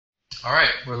All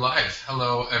right, we're live.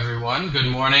 Hello, everyone. Good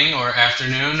morning, or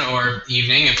afternoon, or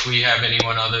evening if we have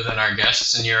anyone other than our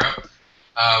guests in Europe.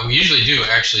 We usually do,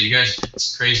 actually. You guys,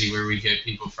 it's crazy where we get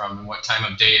people from and what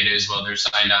time of day it is while they're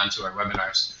signed on to our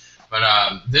webinars.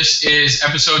 But this is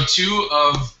episode 2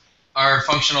 of our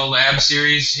functional lab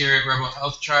series here at Rebel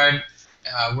Health Tribe.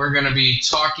 We're going to be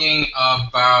talking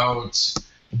about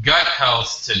gut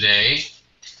health today.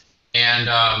 And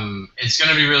it's going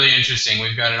to be really interesting.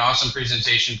 We've got an awesome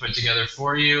presentation put together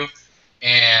for you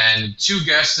and 2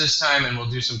 guests this time, and we'll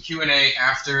do some Q&A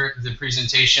after the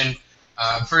presentation.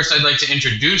 First, I'd like to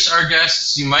introduce our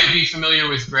guests. You might be familiar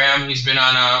with Graham. He's been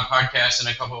on a podcast and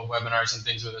a couple of webinars and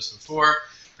things with us before.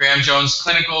 Graham Jones,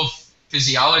 clinical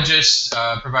physiologist,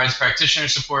 provides practitioner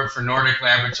support for Nordic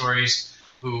Laboratories,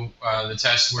 who the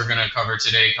test we're going to cover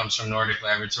today comes from Nordic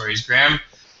Laboratories. Graham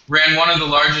ran one of the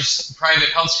largest private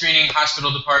health screening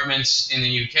hospital departments in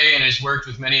the UK and has worked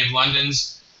with many of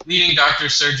London's leading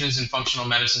doctors, surgeons, and functional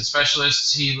medicine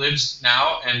specialists. He lives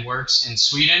now and works in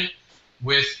Sweden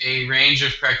with a range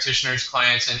of practitioners,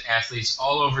 clients, and athletes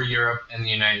all over Europe and the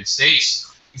United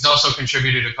States. He's also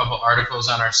contributed a couple articles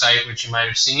on our site, which you might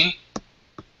have seen.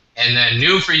 And then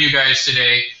new for you guys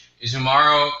today is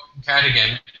Umaro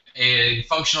Cadogan, a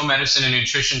functional medicine and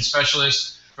nutrition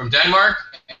specialist from Denmark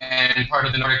and part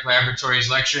of the Nordic Laboratories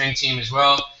lecturing team as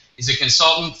well. He's a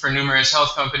consultant for numerous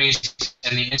health companies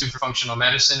and the Institute for Functional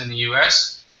Medicine in the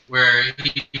US, where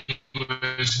he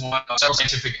was one of several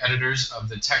scientific editors of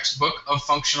the textbook of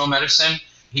functional medicine.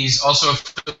 He's also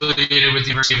affiliated with the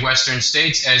University of Western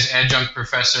States as adjunct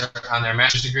professor on their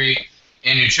master's degree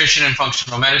in nutrition and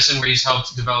functional medicine, where he's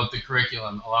helped develop the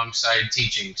curriculum alongside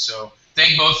teaching. So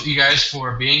thank both of you guys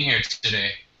for being here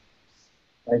today.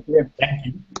 Thank you. Thank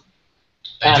you.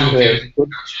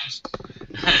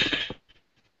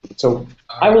 So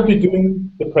I will be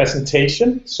doing the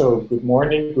presentation. So good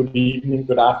morning, good evening,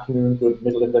 good afternoon, good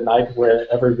middle of the night,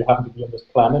 wherever you happen to be on this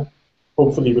planet.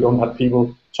 Hopefully we don't have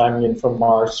people chiming in from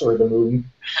Mars or the moon.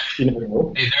 You never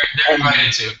know. Hey, they're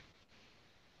invited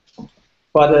to.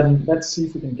 But let's see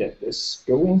if we can get this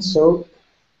going. So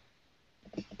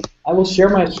I will share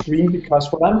my screen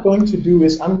because what I'm going to do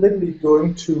is I'm literally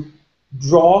going to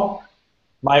draw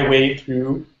my way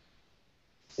through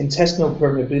intestinal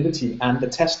permeability and the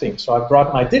testing. So I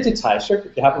brought my digitizer.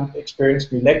 If you haven't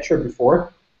experienced me lecture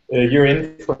before, you're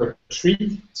in for a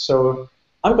treat. So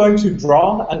I'm going to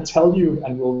draw and tell you,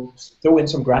 and we'll throw in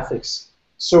some graphics.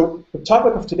 So the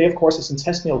topic of today, of course, is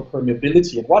intestinal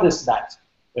permeability. And what is that?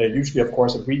 Usually, of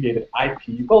course, abbreviated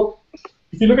IP. Well,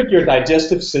 if you look at your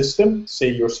digestive system, say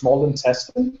your small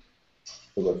intestine,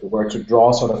 so if we were to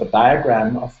draw sort of a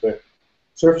diagram of the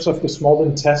surface of the small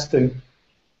intestine.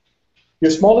 Your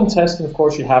small intestine, of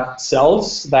course, you have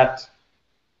cells that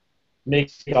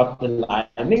make up the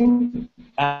lining,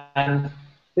 and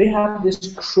they have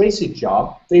this crazy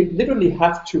job. They literally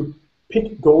have to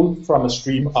pick gold from a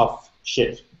stream of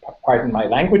shit. Pardon my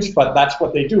language, but that's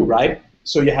what they do, right?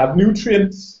 So you have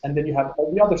nutrients, and then you have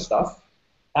all the other stuff.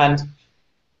 And,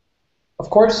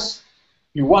 of course,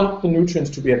 you want the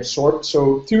nutrients to be absorbed.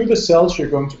 So through the cells, you're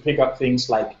going to pick up things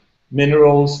like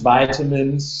minerals,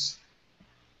 vitamins,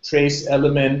 trace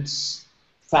elements,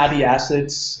 fatty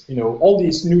acids, all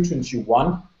these nutrients you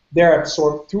want, they're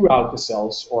absorbed throughout the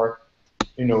cells or,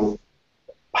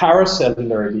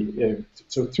 paracellularly,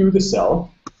 so through the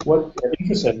cell,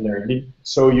 intracellularly,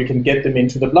 so you can get them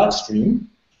into the bloodstream.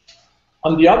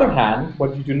 On the other hand,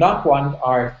 what you do not want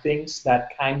are things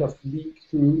that kind of leak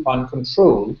through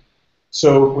uncontrolled.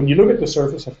 So when you look at the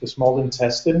surface of the small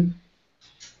intestine,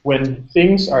 when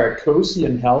things are cozy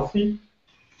and healthy,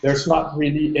 there's not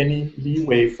really any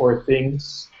leeway for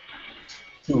things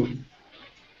to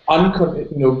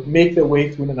make their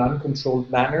way through in an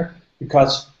uncontrolled manner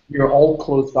because you're all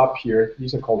closed up here.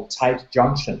 These are called tight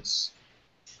junctions.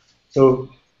 So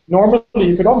normally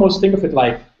you could almost think of it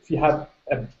like if you have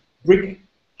a brick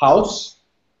house,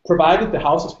 provided the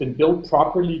house has been built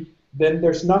properly, then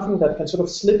there's nothing that can sort of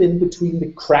slip in between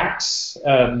the cracks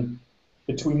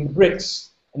between the bricks.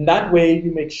 And that way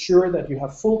you make sure that you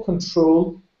have full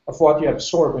control of what you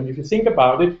absorb. And if you think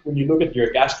about it, when you look at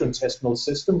your gastrointestinal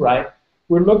system, right,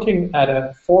 we're looking at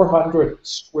a 400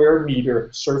 square meter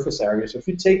surface area. So if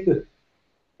you take the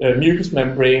mucous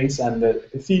membranes and the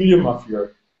epithelium of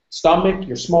your stomach,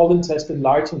 your small intestine,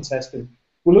 large intestine,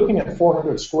 we're looking at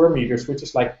 400 square meters, which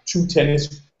is like 2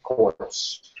 tennis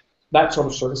courts. That sort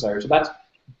of surface area. So that's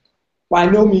by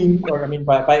no means, or I mean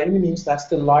by any means, that's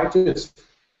the largest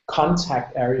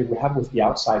contact area we have with the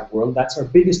outside world. That's our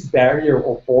biggest barrier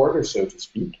or border, so to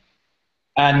speak.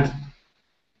 And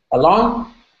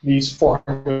along these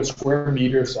 400 square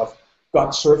meters of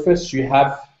gut surface, you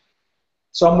have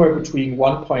somewhere between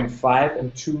 1.5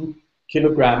 and 2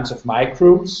 kilograms of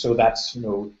microbes. So that's,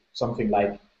 something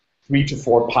like 3 to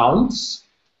 4 pounds.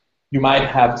 You might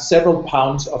have several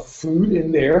pounds of food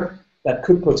in there that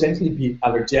could potentially be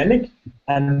allergenic.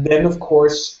 And then, of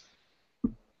course,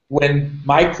 when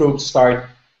microbes start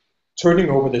turning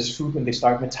over this food, when they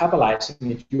start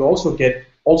metabolizing it, you also get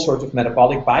all sorts of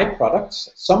metabolic byproducts.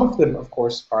 Some of them, of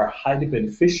course, are highly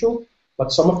beneficial,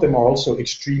 but some of them are also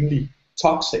extremely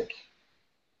toxic.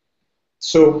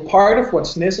 So part of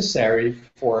what's necessary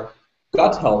for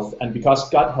gut health, and because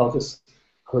gut health is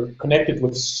connected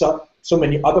with so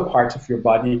many other parts of your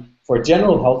body, for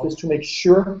general health, is to make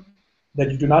sure that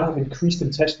you do not have increased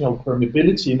intestinal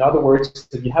permeability. In other words,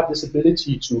 that you have this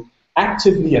ability to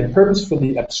actively and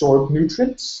purposefully absorb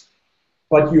nutrients,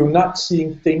 but you're not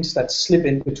seeing things that slip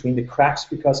in between the cracks,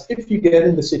 because if you get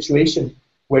in the situation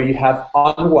where you have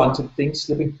unwanted things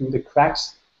slipping through the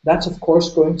cracks, that's of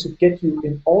course going to get you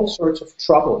in all sorts of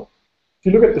trouble. If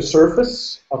you look at the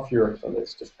surface of your, so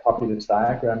let's just copy this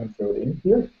diagram and throw it in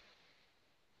here,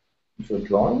 into a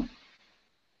drawing.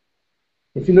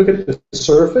 If you look at the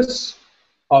surface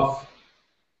of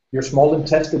your small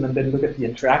intestine and then look at the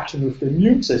interaction with the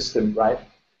immune system, right?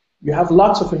 You have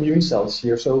lots of immune cells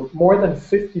here. So more than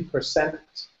 50%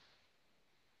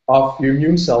 of your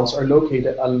immune cells are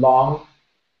located along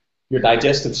your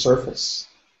digestive surface.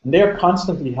 And they're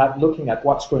constantly looking at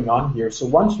what's going on here. So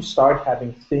once you start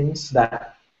having things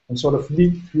that can sort of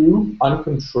leak through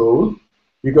uncontrolled,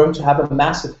 you're going to have a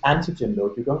massive antigen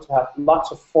load. You're going to have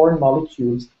lots of foreign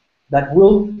molecules that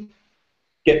will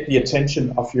get the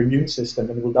attention of your immune system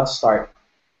and will thus start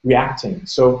reacting.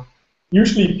 So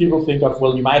usually people think of,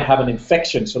 well, you might have an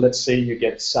infection. So let's say you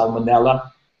get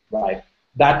salmonella, right?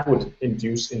 That would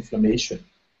induce inflammation.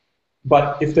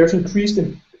 But if there's increased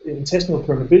intestinal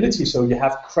permeability, so you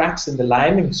have cracks in the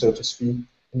lining, so to speak,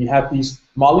 and you have these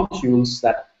molecules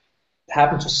that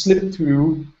happen to slip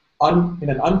through in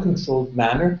an uncontrolled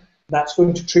manner, that's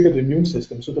going to trigger the immune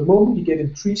system. So the moment you get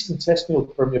increased intestinal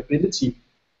permeability,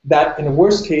 that in a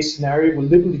worst case scenario will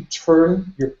literally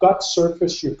turn your gut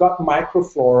surface, your gut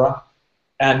microflora,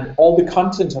 and all the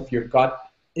content of your gut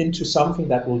into something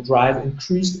that will drive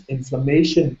increased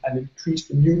inflammation and increased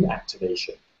immune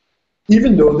activation.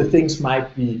 Even though the things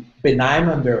might be benign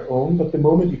on their own, but the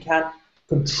moment you can't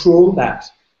control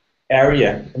that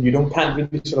area and you can't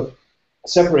really sort of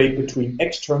separate between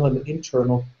external and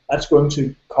internal, that's going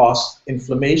to cause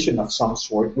inflammation of some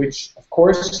sort, which of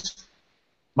course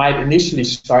might initially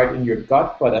start in your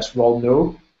gut, but as we all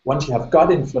know, once you have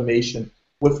gut inflammation,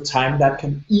 with time that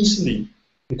can easily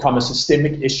become a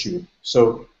systemic issue.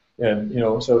 So,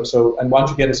 and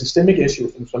once you get a systemic issue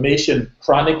of inflammation,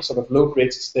 chronic, sort of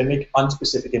low-grade systemic,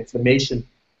 unspecific inflammation,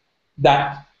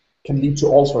 that can lead to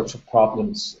all sorts of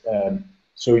problems.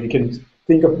 So you can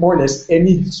think of more or less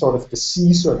any sort of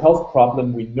disease or health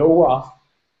problem we know of,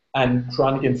 and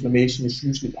chronic inflammation is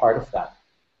usually part of that.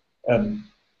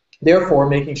 Therefore,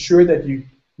 making sure that you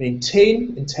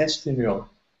maintain intestinal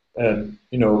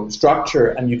structure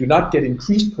and you do not get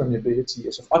increased permeability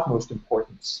is of utmost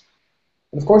importance.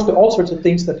 And of course, there are all sorts of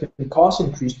things that can cause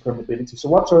increased permeability. So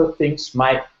what sort of things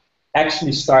might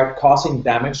actually start causing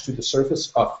damage to the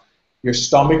surface of your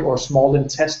stomach or small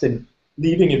intestine,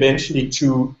 leading eventually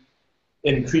to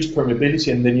increased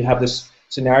permeability, and then you have this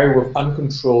scenario with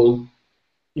uncontrolled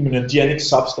immunogenic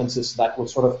substances that will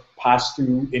sort of pass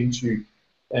through into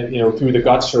through the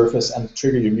gut surface and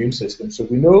trigger your immune system. So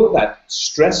we know that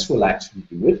stress will actually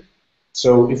do it.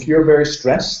 So if you're very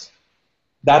stressed,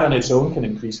 that on its own can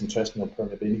increase intestinal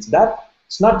permeability. That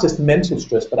it's not just mental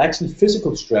stress, but actually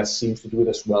physical stress seems to do it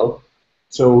as well.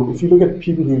 So if you look at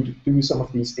people who do some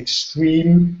of these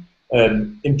extreme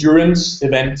endurance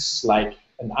events like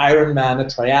an Ironman, a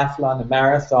triathlon, a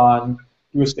marathon,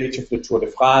 do a stage of the Tour de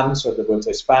France or the Vuelta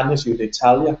a España, Giro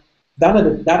d'Italia,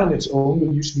 that on its own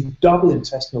will usually double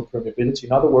intestinal permeability.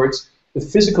 In other words, the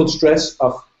physical stress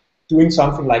of doing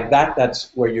something like that, that's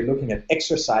where you're looking at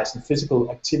exercise and physical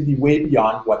activity way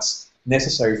beyond what's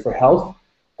necessary for health,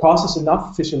 causes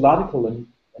enough physiological and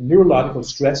neurological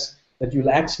stress that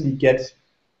you'll actually get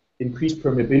increased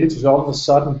permeability. So all of a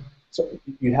sudden, so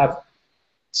you have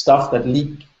stuff that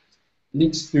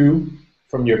leaks through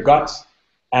from your gut,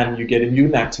 and you get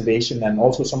immune activation, and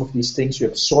also some of these things you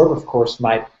absorb, of course,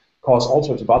 might cause all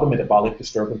sorts of other metabolic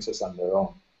disturbances on their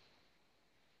own.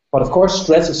 But of course,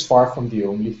 stress is far from the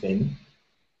only thing.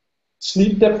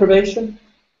 Sleep deprivation,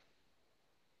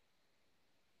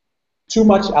 too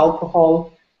much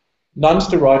alcohol,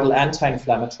 non-steroidal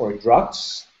anti-inflammatory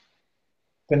drugs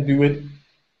can do it.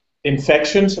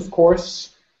 Infections, of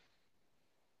course,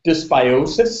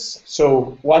 dysbiosis.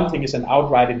 So one thing is an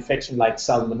outright infection like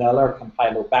Salmonella or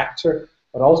Campylobacter,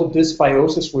 but also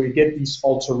dysbiosis where you get these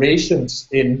alterations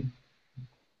in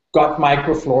gut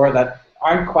microflora that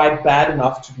aren't quite bad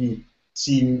enough to be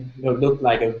seen, look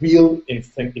like a real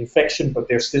infection, but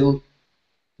they're still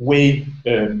way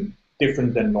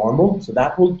different than normal. So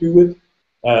that will do it.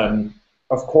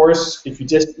 Of course, if you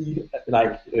just eat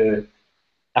like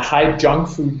a high junk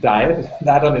food diet,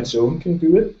 that on its own can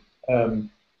do it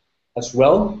as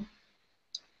well.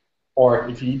 Or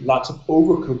if you eat lots of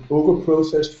overcooked,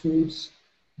 over-processed foods,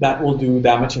 that will do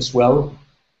damage as well.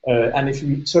 And if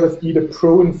you sort of eat a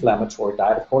pro-inflammatory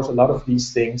diet, of course, a lot of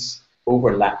these things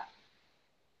overlap.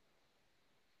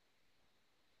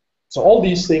 So all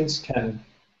these things can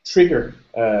trigger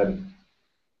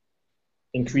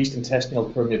increased intestinal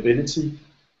permeability.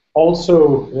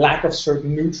 Also, lack of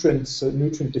certain nutrients,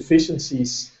 nutrient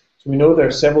deficiencies. So we know there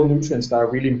are several nutrients that are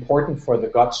really important for the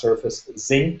gut surface.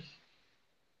 Zinc,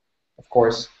 of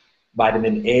course,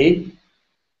 vitamin A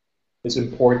is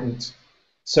important.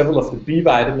 Several of the B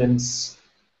vitamins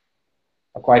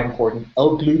are quite important.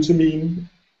 L-glutamine,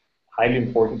 highly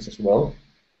important as well.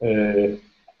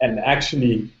 And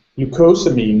actually,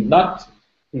 glucosamine, not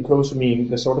glucosamine,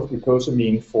 the sort of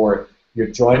glucosamine for your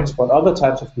joints, but other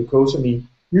types of glucosamine,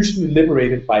 usually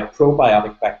liberated by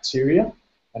probiotic bacteria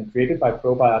and created by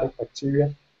probiotic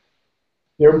bacteria.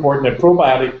 They're important. And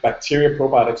probiotic bacteria,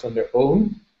 probiotics on their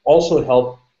own, also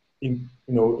help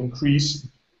increase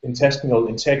intestinal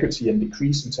integrity and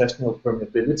decrease intestinal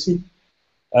permeability.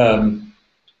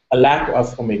 A lack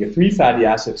of omega-3 fatty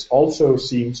acids also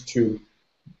seems to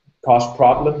cause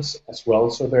problems as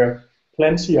well. So there are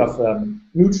plenty of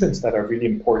nutrients that are really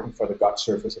important for the gut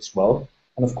surface as well.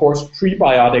 And of course,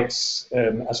 prebiotics,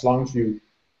 as long as you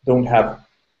don't have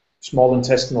small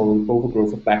intestinal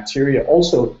overgrowth of bacteria,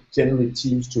 also generally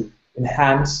seems to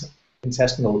enhance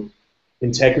intestinal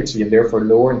integrity and therefore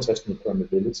lower intestinal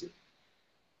permeability.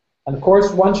 And of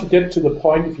course, once you get to the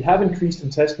point, if you have increased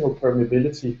intestinal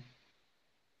permeability,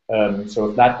 so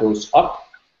if that goes up,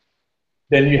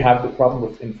 then you have the problem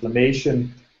with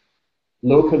inflammation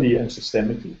locally and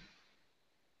systemically,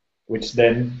 which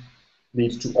then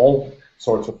leads to all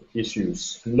sorts of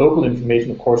issues. And local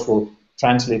inflammation, of course, will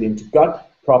translate into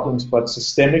gut problems, but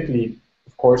systemically,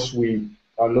 of course, we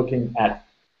are looking at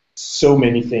so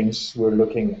many things. We're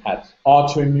looking at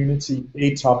autoimmunity,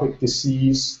 atopic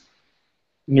disease,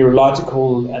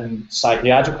 neurological and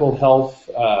psychiatrical health.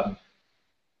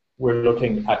 We're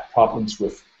looking at problems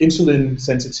with insulin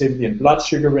sensitivity and blood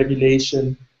sugar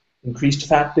regulation, increased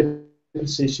fat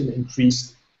deposition,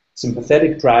 increased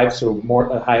sympathetic drive, so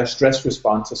a higher stress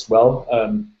response as well,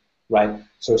 right?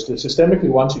 So systemically,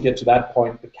 once you get to that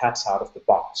point, the cat's out of the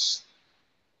box.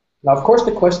 Now, of course,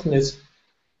 the question is,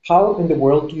 how in the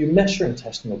world do you measure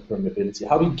intestinal permeability?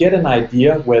 How do you get an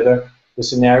idea whether the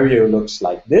scenario looks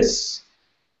like this,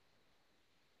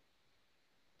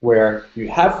 where you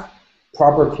have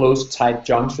proper closed tight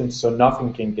junctions so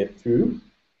nothing can get through,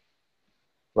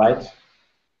 right?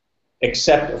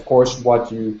 Except, of course,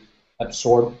 what you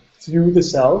absorb through the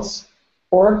cells,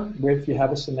 or if you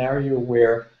have a scenario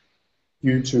where,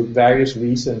 due to various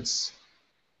reasons,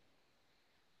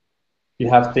 you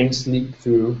have things leak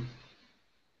through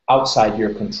outside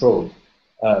your control.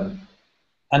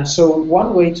 And so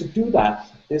one way to do that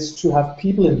is to have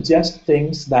people ingest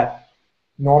things that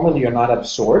normally are not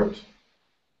absorbed,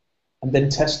 and then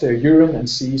test their urine and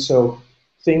see. So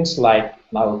things like,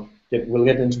 we'll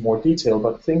get into more detail,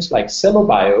 but things like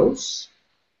cellobiose,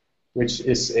 which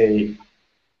is a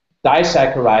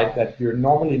disaccharide that you're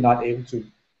normally not able to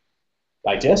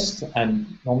digest and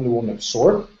normally won't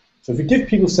absorb. So if you give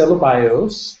people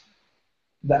cellobiose,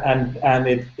 and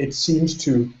it seems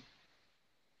to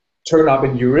turn up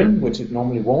in urine, which it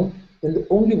normally won't, then the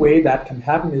only way that can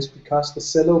happen is because the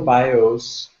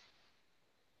cellobiose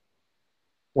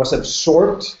was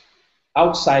absorbed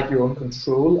outside your own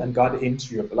control and got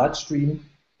into your bloodstream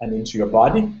and into your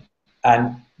body.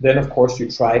 And then, of course, you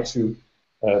try to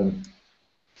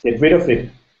get rid of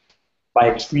it by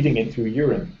excreting it through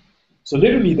urine. So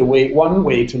literally one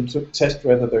way to test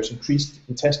whether there's increased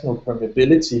intestinal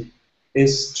permeability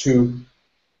is to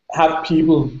have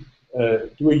people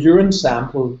do a urine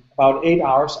sample about 8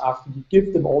 hours after you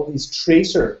give them all these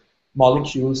tracer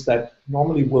molecules that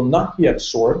normally will not be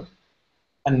absorbed,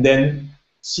 and then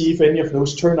see if any of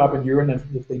those turn up in urine.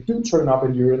 And if they do turn up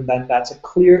in urine, then that's a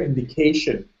clear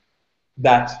indication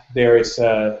that there is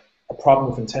a problem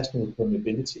with intestinal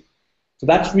permeability. So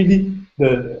that's really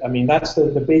that's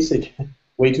the basic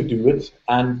way to do it.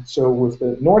 And so with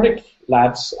the Nordic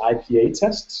Labs IPA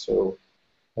test, so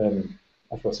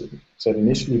as was said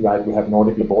initially, right, we have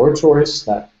Nordic laboratories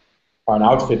that are an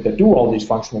outfit that do all these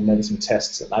functional medicine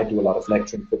tests, and I do a lot of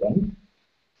lecturing for them.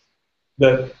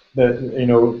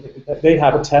 They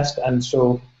have a test, and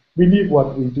so really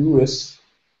what we do is,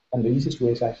 and the easiest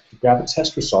way is actually to grab a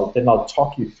test result, then I'll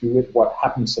talk you through it, what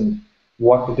happens and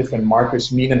what the different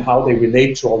markers mean and how they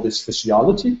relate to all this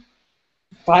physiology.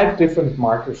 5 different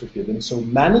markers are given. So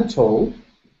mannitol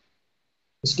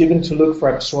is given to look for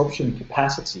absorption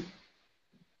capacity.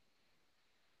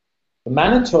 The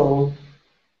mannitol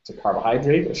is a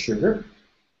carbohydrate, a sugar,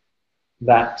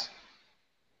 that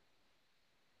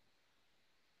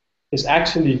is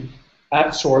actually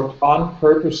absorbed on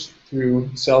purpose through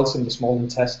cells in the small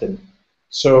intestine.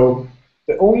 So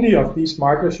the only of these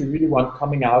markers you really want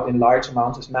coming out in large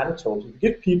amounts is mannitol. If you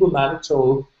give people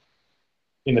mannitol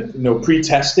in a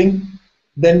pre-testing,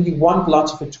 then you want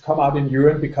lots of it to come out in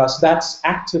urine because that's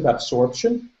active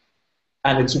absorption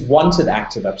and it's wanted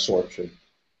active absorption.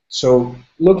 So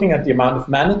looking at the amount of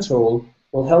mannitol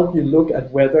will help you look at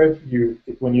whether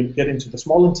when you get into the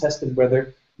small intestine,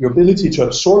 whether your ability to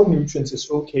absorb nutrients is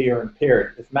okay or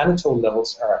impaired. If mannitol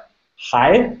levels are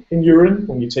high in urine,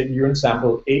 when you take a urine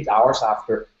sample 8 hours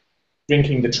after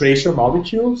drinking the tracer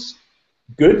molecules,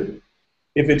 good.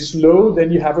 If it's low,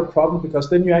 then you have a problem because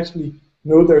then you actually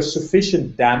know there's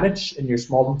sufficient damage in your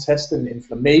small intestine,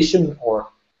 inflammation or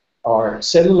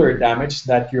cellular damage,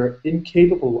 that you're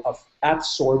incapable of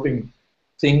absorbing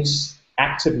things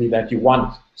actively that you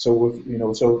want. So,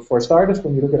 so for starters,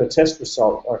 when you look at a test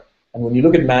result, and when you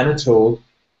look at mannitol,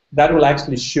 that will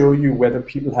actually show you whether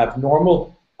people have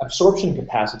normal absorption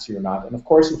capacity or not. And of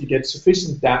course, if you get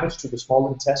sufficient damage to the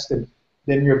small intestine,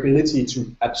 then your ability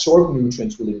to absorb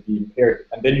nutrients will be impaired.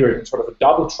 And then you're in sort of a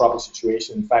double trouble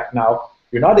situation. In fact, now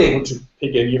you're not able to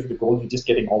pick any of the gold, you're just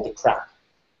getting all the crap,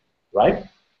 right?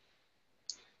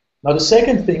 Now, the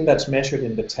second thing that's measured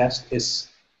in the test is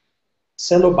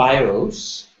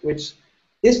cellobiose, which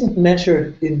isn't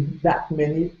measured in that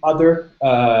many other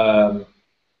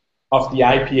of the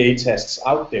IPA tests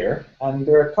out there. And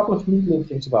there are a couple of neat little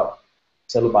things about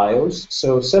cellobiose.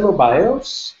 So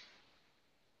cellobiose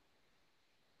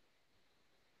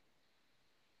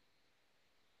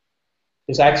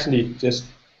is actually just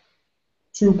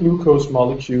 2 glucose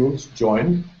molecules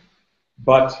joined,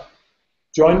 but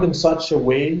joined in such a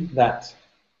way that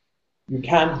you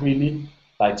can't really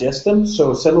digest them.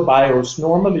 So cellobiose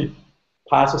normally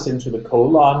passes into the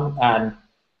colon, and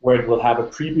where it will have a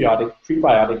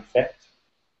prebiotic effect,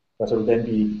 because it will then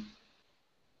be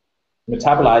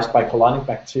metabolized by colonic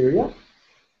bacteria.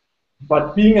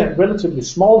 But being a relatively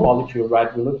small molecule,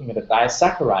 right, we're looking at a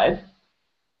disaccharide,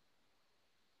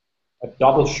 a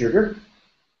double sugar.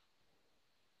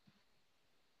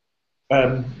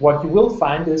 What you will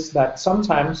find is that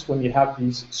sometimes when you have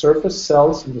these surface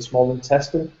cells in the small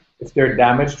intestine, if they're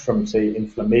damaged from, say,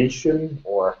 inflammation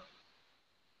or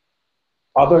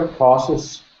other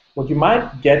causes, what you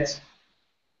might get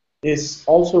is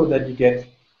also that you get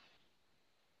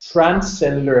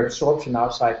transcellular absorption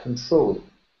outside control.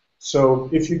 So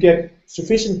if you get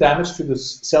sufficient damage to the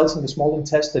cells in the small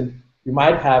intestine, you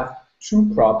might have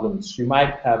 2 problems. You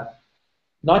might have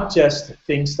not just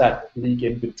things that leak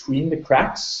in between the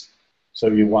cracks, so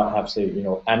you want to have, say,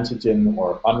 antigen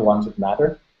or unwanted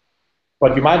matter,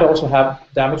 but you might also have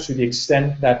damage to the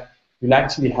extent that you'll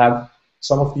actually have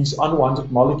some of these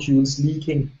unwanted molecules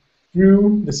leaking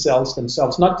through the cells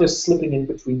themselves, not just slipping in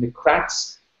between the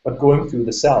cracks, but going through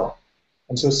the cell.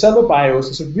 And so cellobiose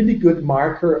is a really good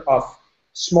marker of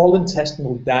small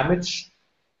intestinal damage,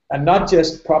 and not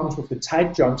just problems with the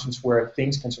tight junctions where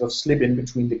things can sort of slip in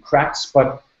between the cracks,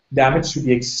 but damage to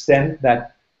the extent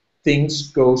that things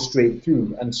go straight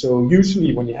through. And so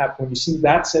usually when you see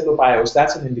that cellobiose,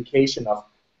 that's an indication of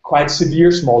quite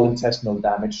severe small intestinal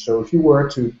damage. So if you were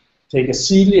to take a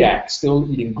celiac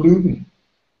still eating gluten,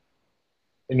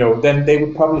 then they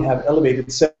would probably have elevated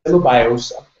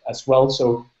cellobiose as well.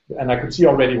 So, and I could see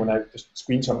already when I just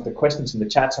screened some of the questions in the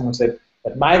chat, someone said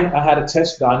that I had a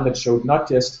test done that showed not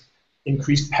just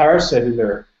increased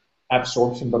paracellular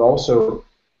absorption, but also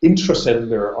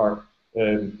intracellular or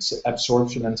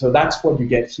absorption. And so that's what you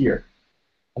get here.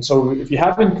 And so if you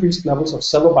have increased levels of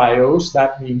cellobiose,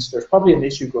 that means there's probably an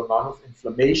issue going on with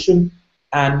inflammation,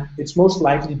 and it's most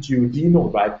likely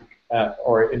duodenal, right,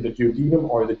 or in the duodenum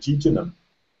or the jejunum.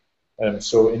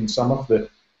 So in some of the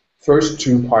first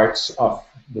 2 parts of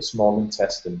the small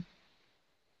intestine.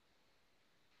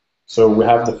 So we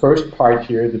have the first part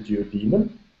here, the duodenum,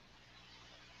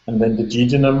 and then the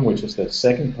jejunum, which is the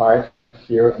second part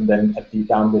here, and then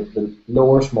down the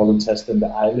lower small intestine, the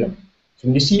ileum. So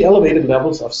when you see elevated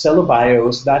levels of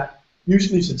cellobiose, that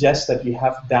usually suggests that you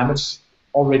have damage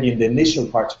already in the initial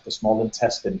parts of the small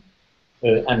intestine,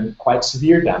 and quite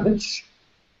severe damage.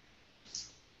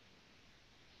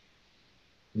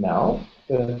 Now,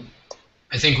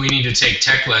 I think we need to take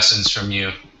tech lessons from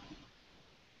you.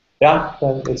 yeah,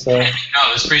 it's a.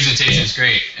 No, this presentation is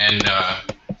great, and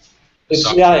the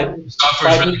software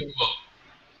is really cool.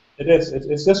 It is.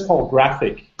 It's just called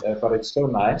graphic, but it's so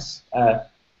nice.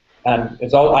 And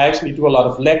it's all. I actually do a lot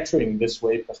of lecturing this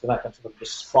way because then I can sort of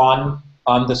respond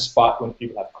on the spot when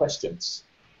people have questions.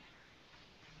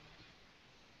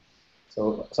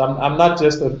 So I'm not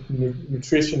just a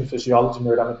nutrition physiology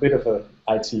nerd. I'm a bit of an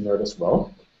IT nerd as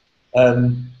well.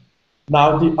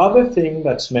 Now the other thing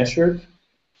that's measured,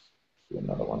 do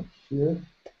another one here,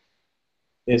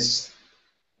 is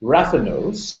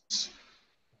raffinose.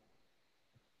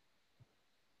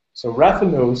 So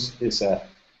raffinose is a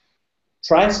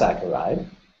trisaccharide.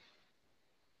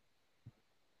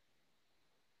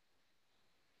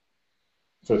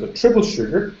 So it's a triple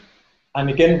sugar. And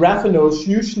again, raffinose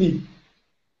usually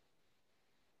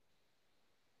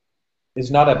is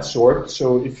not absorbed.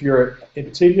 So if your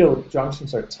epithelial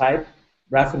junctions are tight,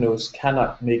 raffinose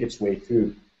cannot make its way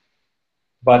through.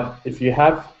 But if you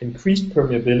have increased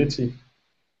permeability,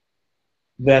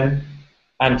 then,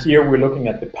 and here we're looking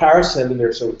at the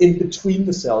paracellular, so in between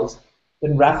the cells,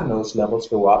 then raffinose levels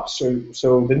go up.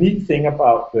 So the neat thing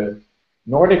about the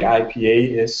Nordic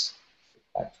IPA is,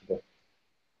 back to the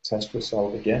test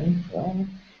result again,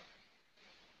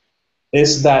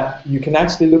 is that you can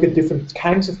actually look at different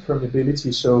kinds of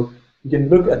permeability. So you can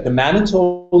look at the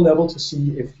mannitol level to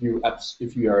see if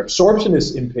your absorption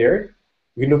is impaired.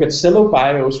 You can look at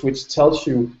cellobiose, which tells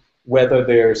you whether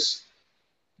there's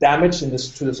damage to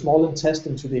the small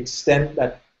intestine to the extent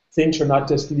that things are not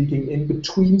just leaking in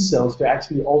between cells, they're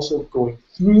actually also going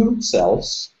through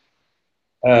cells,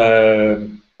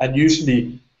 and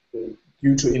usually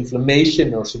due to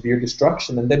inflammation or severe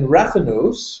destruction. And then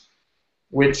raffinose,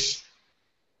 which,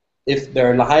 if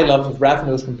there are high levels of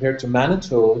raffinose compared to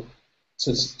mannitol,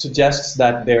 suggests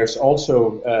that there's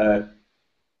also an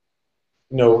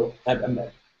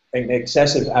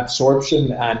excessive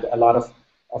absorption and a lot of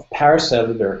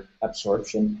paracellular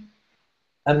absorption.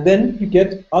 And then you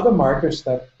get other markers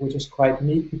which is quite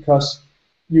neat, because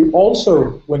you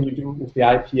also, when you do with the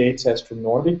IPA test from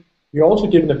Nordic, you're also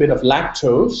given a bit of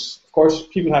lactose. Of course,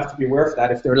 people have to be aware of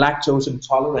that. If they're lactose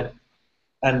intolerant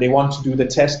and they want to do the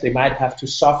test, they might have to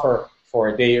suffer for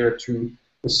a day or two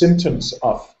the symptoms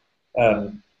of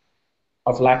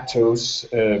lactose.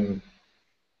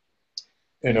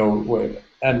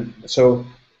 And so,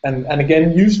 and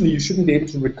again, usually you shouldn't be able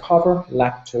to recover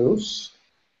lactose.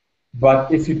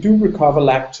 But if you do recover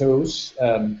lactose,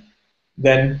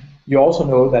 then you also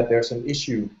know that there's an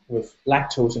issue with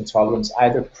lactose intolerance,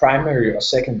 either primary or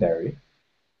secondary.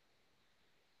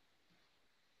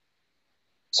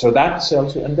 So that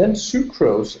tells you, and then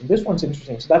sucrose, and this one's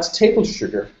interesting. So that's table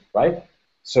sugar, right?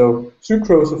 So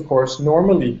sucrose, of course,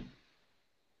 normally,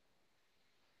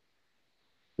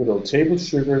 good old table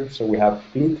sugar. So we have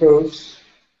glucose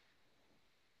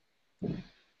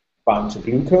bound to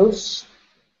glucose.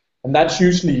 And that's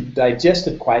usually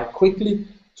digested quite quickly.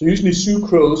 So usually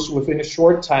sucrose, within a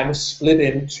short time, is split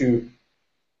into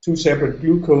two separate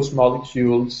glucose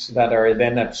molecules that are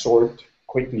then absorbed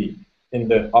quickly in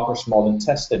the upper small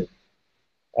intestine.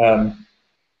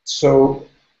 So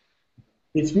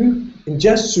if you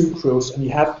ingest sucrose and you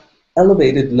have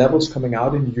elevated levels coming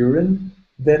out in urine,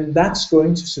 then that's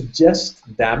going to suggest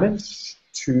damage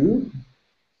to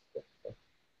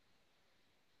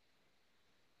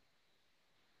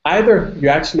either you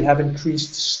actually have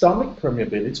increased stomach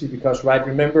permeability, because, right,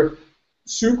 remember,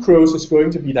 sucrose is going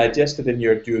to be digested in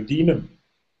your duodenum.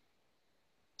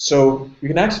 So you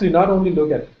can actually not only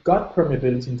look at gut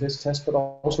permeability in this test, but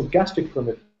also gastric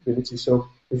permeability. So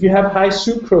if you have high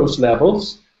sucrose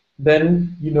levels,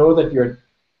 then you know that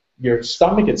your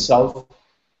stomach itself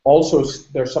also,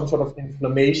 there's some sort of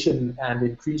inflammation and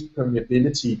increased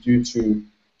permeability due to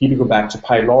Helicobacter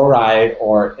pylori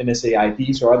or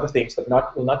NSAIDs or other things that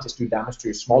will not just do damage to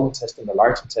your small intestine or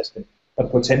large intestine,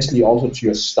 but potentially also to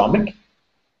your stomach.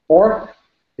 Or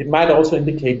it might also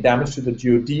indicate damage to the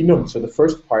duodenum, so the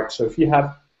first part. So if you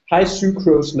have high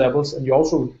sucrose levels and you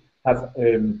also have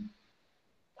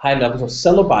high levels of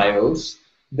cellobiose,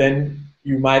 then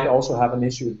you might also have an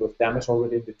issue with damage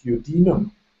already in the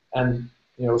duodenum. And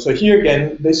so here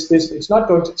again, this it's not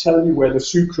going to tell you whether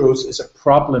sucrose is a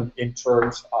problem in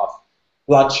terms of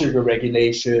blood sugar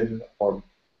regulation or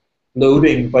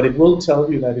bloating, but it will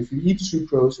tell you that if you eat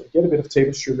sucrose and get a bit of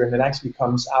table sugar and it actually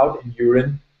comes out in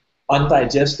urine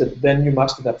undigested, then you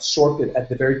must have absorbed it at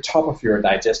the very top of your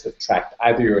digestive tract,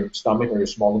 either your stomach or your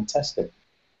small intestine.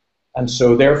 And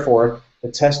so therefore,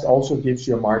 the test also gives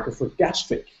you a marker for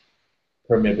gastric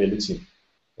permeability.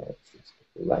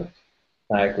 The right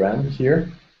diagram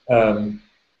here.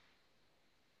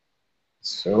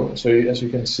 So as you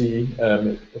can see,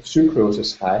 if sucrose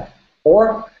is high,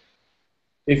 or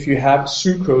if you have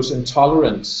sucrose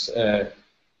intolerance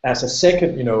as a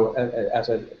second, as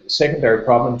a secondary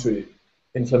problem to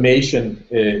inflammation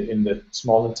in the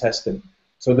small intestine.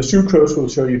 So the sucrose will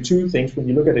show you two things. When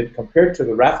you look at it compared to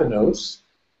the raffinose,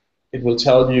 it will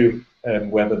tell you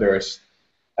whether there's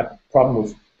a problem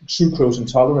with sucrose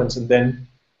intolerance, and then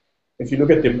if you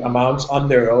look at the amounts on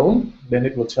their own, then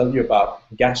it will tell you about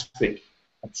gastric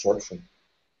absorption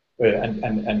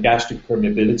and gastric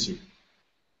permeability.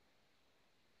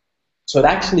 So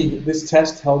actually, this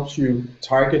test helps you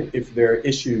target if there are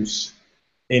issues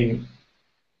in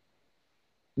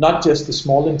not just the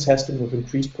small intestine with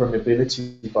increased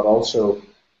permeability, but also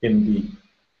in the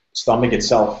stomach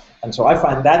itself. And so I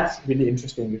find that really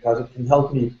interesting because it can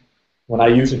help me, when I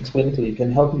use it clinically, it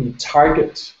can help me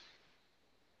target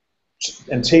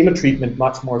and tailor treatment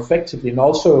much more effectively. And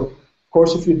also, of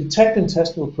course, if you detect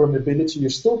intestinal permeability, you're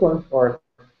still going, or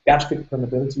gastric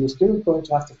permeability, you're still going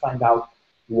to have to find out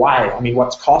why,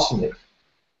 what's causing it.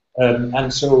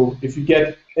 And so if you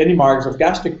get any markers of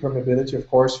gastric permeability, of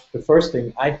course, the first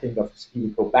thing I think of is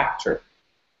Helicobacter.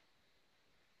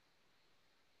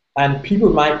 And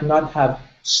people might not have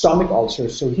stomach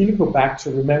ulcers. So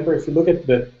Helicobacter, remember, if you look at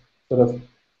the sort of,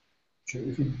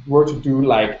 if you were to do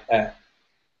like a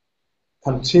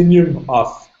continuum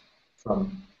of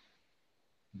from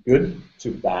good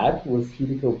to bad with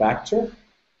Helicobacter,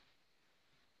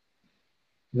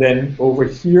 then over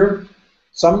here,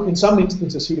 in some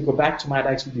instances, Helicobacter might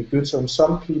actually be good. So in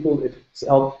some people, it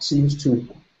seems to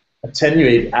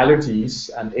attenuate allergies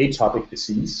and atopic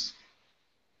disease.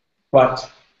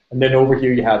 And then over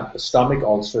here, you have a stomach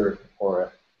ulcer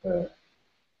or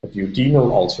a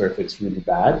duodenal ulcer if it's really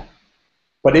bad.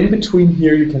 But in between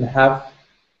here, you can have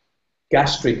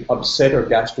gastric upset or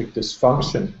gastric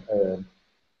dysfunction,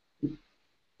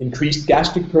 increased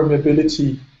gastric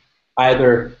permeability,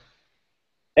 either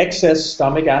excess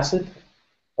stomach acid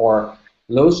or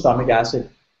low stomach acid.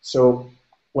 So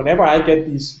whenever I get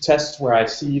these tests where I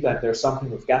see that there's something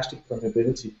with gastric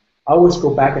permeability, I always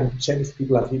go back and check if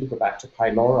people have Helicobacter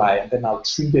pylori, and then I'll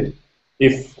treat it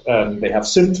if they have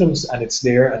symptoms and it's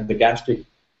there and the gastric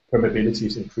permeability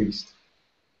is increased.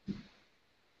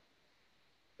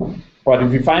 But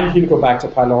if you find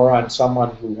Helicobacter pylori in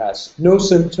someone who has no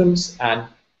symptoms and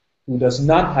who does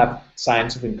not have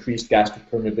signs of increased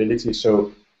gastric permeability,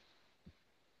 so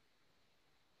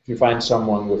if you find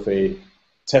someone with a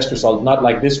test result, not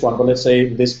like this one, but let's say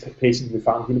this patient we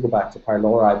found Helicobacter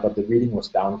pylori, but the reading was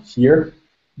down here,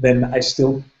 then I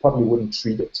still probably wouldn't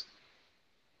treat it.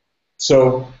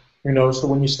 So, so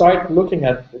when you start looking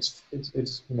at it's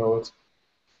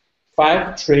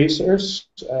 5 tracers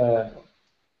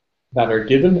that are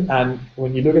given, and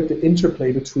when you look at the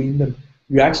interplay between them,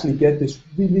 you actually get this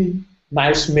really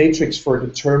nice matrix for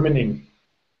determining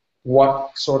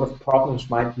what sort of problems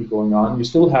might be going on. You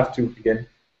still have to, again,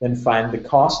 then find the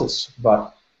causes,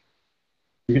 but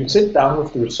you can sit down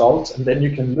with the results and then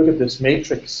you can look at this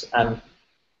matrix and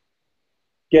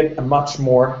get a much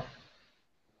more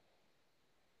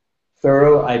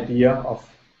thorough idea of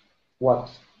what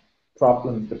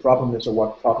the problem is or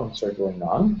what problems are going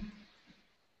on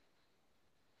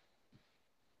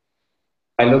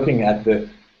by looking at the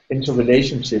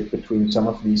interrelationship between some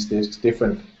of these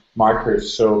different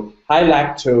markers. So high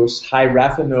lactose, high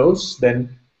raffinose,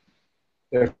 then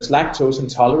there's lactose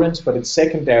intolerance, but it's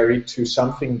secondary to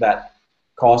something that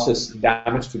causes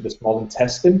damage to the small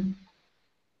intestine.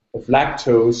 If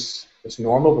lactose is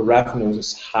normal but raffinose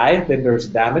is high, then there's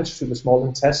damage to the small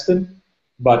intestine,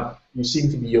 but you seem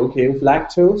to be okay with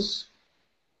lactose.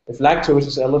 If lactose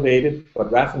is elevated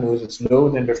but raffinose is low,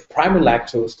 then there's primary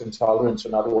lactose intolerance.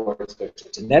 In other words, there's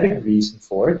a genetic reason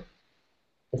for it.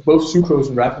 If both sucrose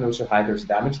and raffinose are high, there's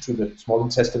damage to the small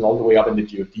intestine all the way up in the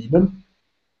duodenum.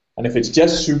 And if it's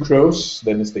just sucrose,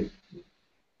 then it's the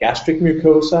gastric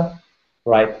mucosa,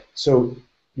 right? So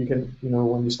you can,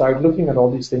 when you start looking at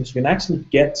all these things, you can actually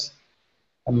get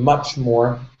a much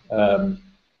more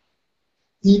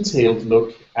detailed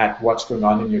look at what's going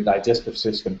on in your digestive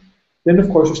system. Then, of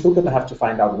course, you're still going to have to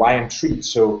find out why and treat.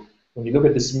 So when you look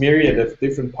at this myriad of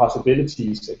different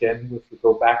possibilities, again, if we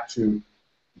go back to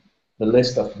the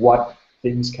list of what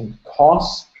things can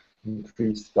cause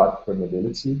increased gut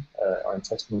permeability or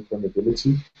intestinal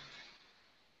permeability.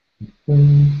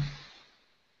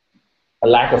 A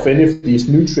lack of any of these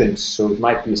nutrients, so it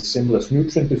might be as simple as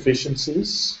nutrient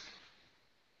deficiencies,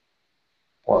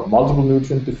 or multiple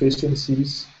nutrient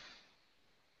deficiencies,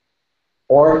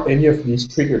 or any of these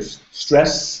triggers.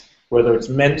 Stress, whether it's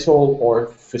mental or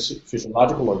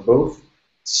physiological or both,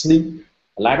 sleep,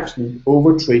 a lack of sleep,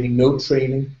 overtraining, no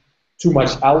training, too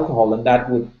much alcohol, and that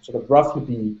would sort of roughly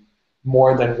be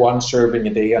more than one serving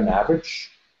a day on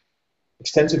average.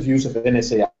 Extensive use of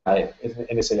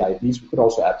NSAIDs. We could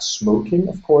also add smoking,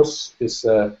 of course, is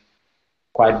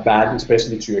quite bad,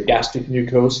 especially to your gastric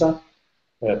mucosa.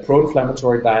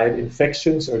 Pro-inflammatory diet,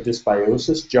 infections or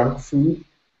dysbiosis, junk food,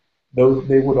 those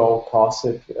they would all cause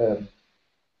it.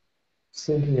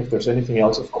 Thinking if there's anything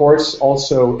else. Of course,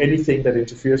 also anything that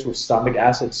interferes with stomach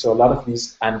acids. So a lot of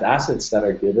these antacids that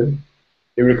are given,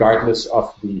 regardless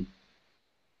of the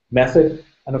method.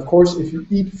 And of course, if you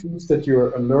eat foods that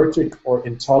you're allergic or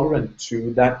intolerant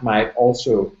to, that might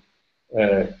also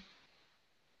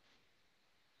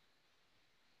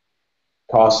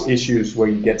cause issues where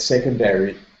you get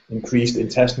secondary increased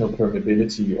intestinal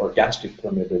permeability or gastric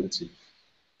permeability.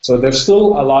 So there's still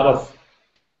a lot of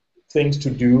things to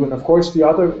do. And of course, the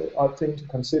other thing to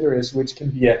consider is, which can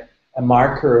be a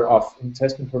marker of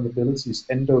intestinal permeability, is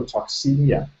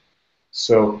endotoxemia.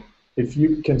 So if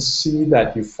you can see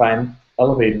that you find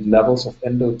elevated levels of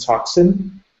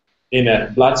endotoxin in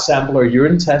a blood sample or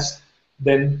urine test,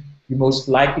 then you most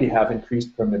likely have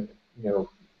increased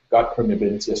gut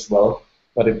permeability as well.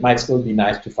 But it might still be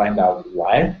nice to find out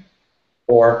why,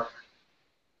 or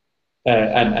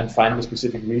and find the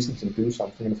specific reasons and do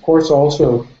something. And of course,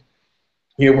 also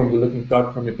here when we're looking at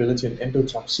gut permeability and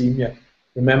endotoxemia,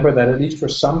 remember that at least for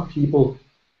some people,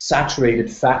 saturated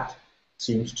fat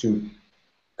seems to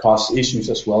cause issues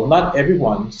as well. Not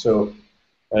everyone. So,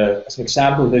 as an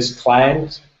example, this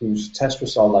client whose test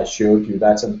result I showed you,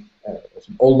 that's an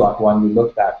old one we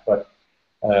looked at, but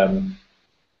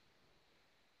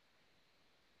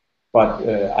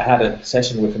I had a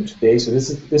session with him today. So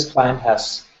this client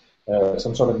has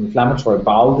some sort of inflammatory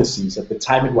bowel disease. At the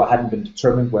time, it hadn't been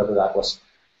determined whether that was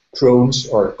Crohn's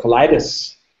or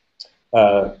colitis.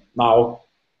 Now,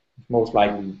 most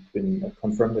likely been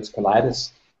confirmed as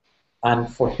colitis. And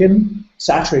for him,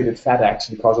 saturated fat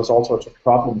actually causes all sorts of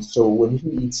problems. So when he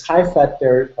eats high-fat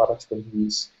dairy products, when he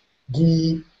eats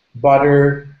ghee,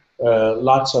 butter,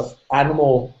 lots of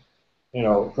animal,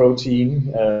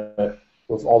 protein,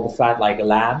 with all the fat like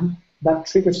lamb, that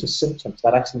triggers the symptoms.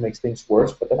 That actually makes things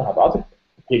worse. But then I have other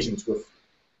patients with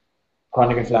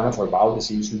chronic inflammatory bowel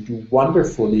disease who do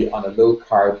wonderfully on a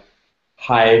low-carb,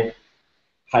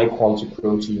 high-quality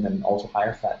protein and also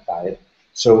higher fat diet.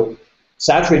 So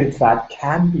saturated fat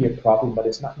can be a problem, but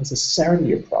it's not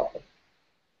necessarily a problem.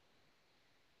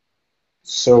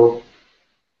 So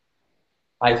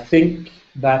I think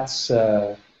that's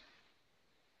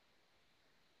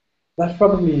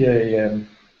probably a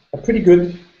pretty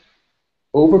good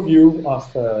overview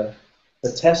of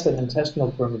the test and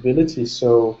intestinal permeability.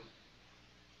 So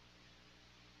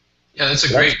yeah, that was a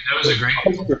great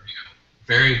overview.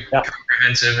 Very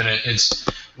comprehensive, and it's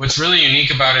what's really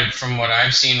unique about it from what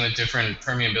I've seen with different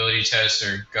permeability tests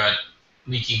or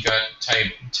leaky gut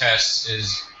type tests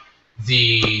is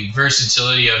the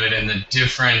versatility of it and the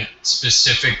different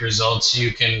specific results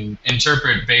you can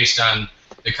interpret based on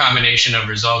the combination of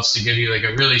results to give you like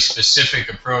a really specific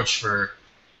approach for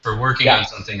working on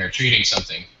something or treating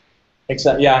something.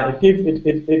 Exactly. Yeah.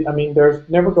 I mean, there's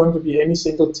never going to be any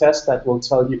single test that will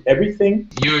tell you everything.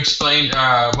 You explained.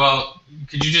 Well,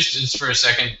 could you just for a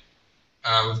second?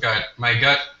 We've got my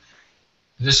gut.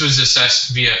 This was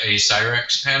assessed via a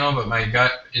Cyrex panel, but my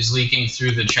gut is leaking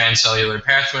through the transcellular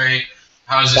pathway.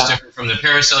 How is this different from the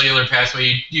paracellular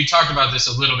pathway? You talked about this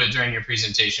a little bit during your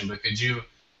presentation, but could you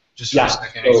just for a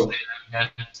second explain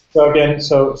that again? So again,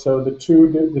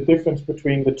 the difference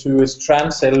between the two is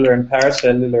transcellular and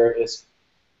paracellular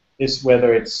is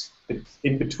whether it's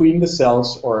in between the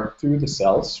cells or through the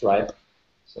cells, right?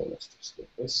 So let's just get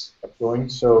this up going.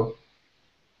 So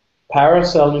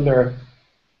paracellular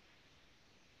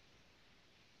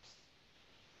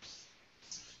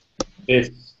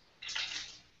is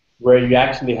where you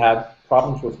actually have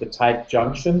problems with the tight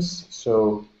junctions.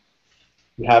 So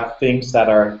you have things that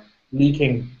are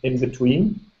leaking in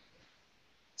between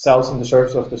cells in the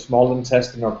surface of the small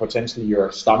intestine or potentially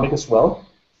your stomach as well.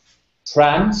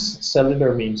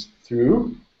 Transcellular means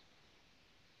through.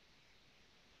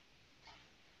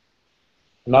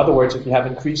 In other words, if you have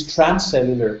increased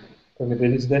transcellular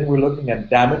permeability, then we're looking at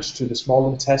damage to the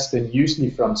small intestine, usually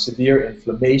from severe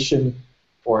inflammation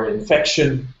or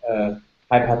infection,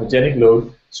 hyperpathogenic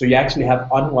load. So you actually have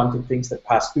unwanted things that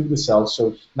pass through the cells.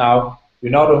 So now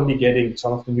you're not only getting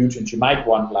some of the nutrients you might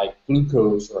want, like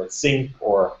glucose or zinc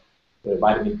or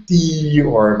vitamin D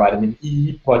or vitamin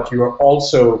E, but you are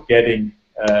also getting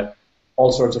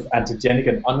all sorts of antigenic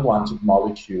and unwanted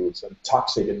molecules and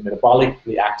toxic and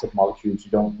metabolically active molecules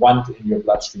you don't want in your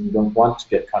bloodstream. You don't want to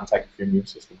get contact with your immune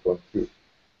system going through.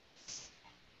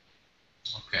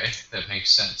 Okay, that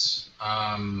makes sense.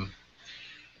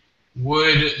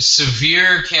 Would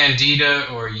severe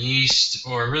candida or yeast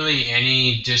or really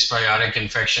any dysbiotic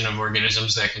infection of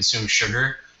organisms that consume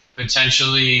sugar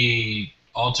potentially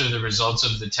alter the results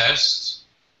of the test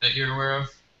that you're aware of?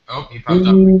 Oh, he popped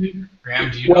up.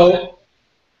 Graham, do you know that?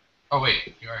 Oh,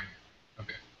 wait, you are.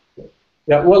 Okay.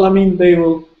 Yeah, well, I mean, they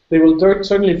will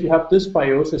certainly, if you have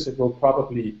dysbiosis, it will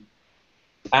probably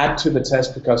add to the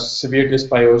test because severe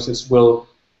dysbiosis will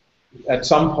at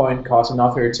some point cause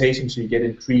enough irritation so you get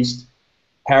increased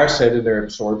paracellular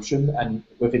absorption, and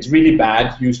if it's really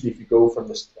bad, usually if you go from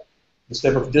the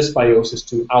step of dysbiosis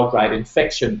to outright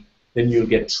infection, then you'll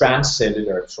get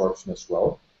transcellular absorption as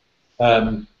well.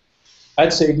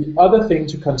 I'd say the other thing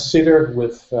to consider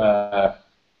with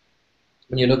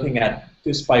when you're looking at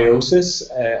dysbiosis,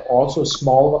 also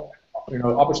small,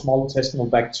 upper small intestinal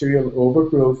bacterial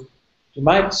overgrowth, you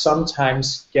might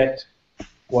sometimes get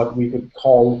what we could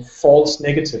call false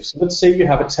negatives. So let's say you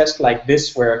have a test like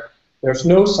this where there's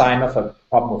no sign of a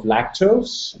problem of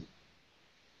lactose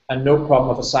and no problem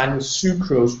of a sign with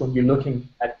sucrose when you're looking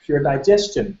at pure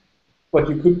digestion. But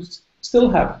you could still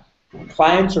have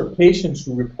clients or patients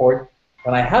who report,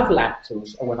 when I have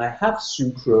lactose or when I have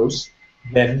sucrose,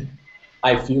 then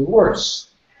I feel worse.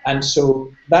 And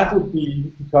so that would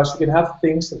be because you can have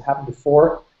things that happen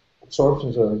before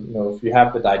absorption. So, if you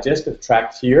have the digestive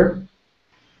tract here,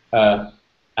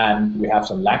 and we have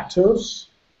some lactose,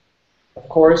 of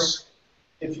course,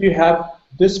 if you have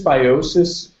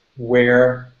dysbiosis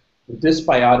where the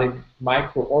dysbiotic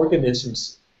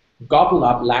microorganisms gobble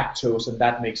up lactose and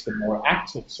that makes them more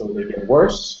active, so they get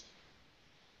worse,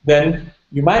 then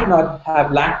you might not have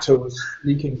lactose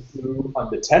leaking through on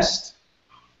the test,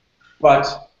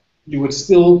 but you would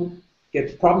still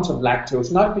get problems of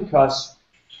lactose, not because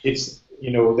it's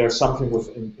there's something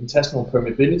with intestinal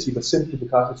permeability, but simply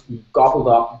because it's been gobbled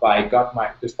up by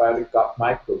dysbiotic gut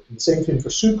microbes. And the same thing for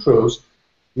sucrose.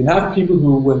 You have people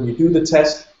who, when you do the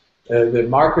test, the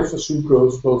markers for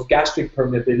sucrose, both gastric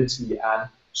permeability and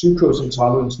sucrose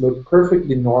intolerance, look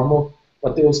perfectly normal,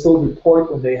 but they will still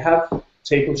report when they have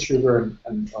table sugar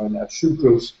and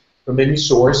sucrose from any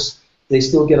source, they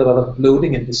still get a lot of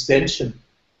bloating and distension.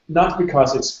 Not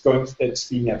because it's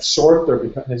being absorbed or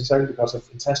necessarily because of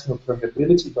intestinal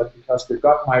permeability, but because the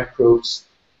gut microbes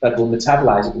that will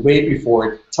metabolize it way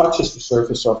before it touches the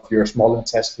surface of your small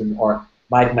intestine or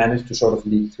might manage to sort of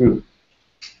leak through.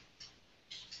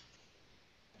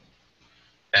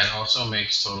 That also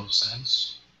makes total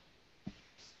sense.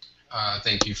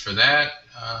 Thank you for that.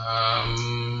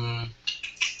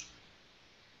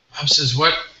 Bob says,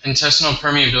 what intestinal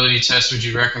permeability test would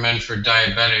you recommend for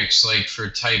diabetics, like for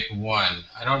type 1?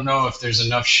 I don't know if there's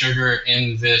enough sugar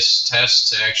in this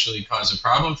test to actually cause a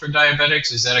problem for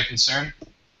diabetics. Is that a concern?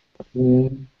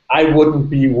 I wouldn't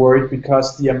be worried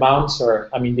because the amounts are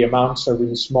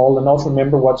really small. And also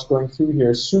remember what's going through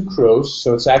here is sucrose,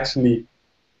 so it's actually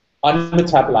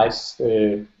unmetabolized,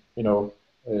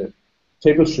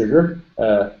 table sugar.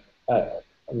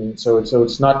 So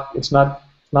it's not.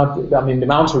 The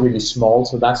amounts are really small,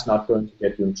 so that's not going to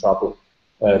get you in trouble.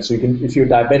 So you can, if you're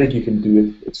diabetic, you can do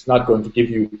it. It's not going to give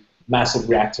you massive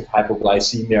reactive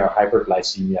hypoglycemia or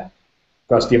hyperglycemia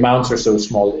because the amounts are so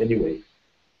small anyway.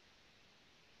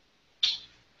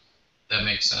 That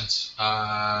makes sense.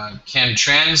 Can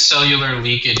transcellular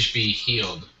leakage be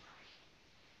healed?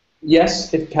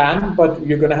 Yes, it can, but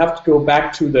you're going to have to go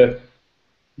back to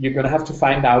you're going to have to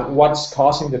find out what's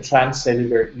causing the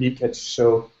transcellular leakage.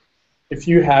 So if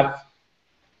you have,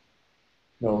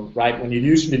 when you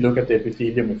usually look at the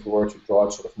epithelium, if we were to draw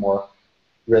it sort of more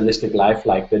realistic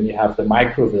lifelike, then you have the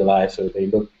microvilli, so they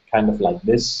look kind of like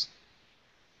this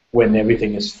when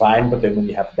everything is fine, but then when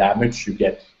you have damage, you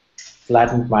get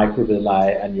flattened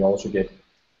microvilli, and you also get,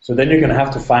 so then you're going to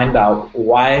have to find out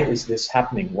why is this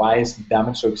happening, why is the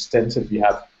damage so extensive, you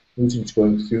have nutrients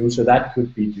going through, so that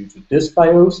could be due to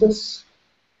dysbiosis.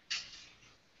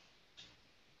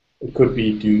 It could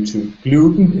be due to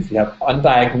gluten, if you have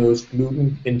undiagnosed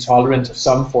gluten intolerance of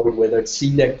some form, whether it's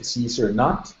celiac disease or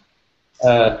not.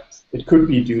 It could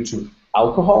be due to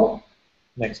alcohol,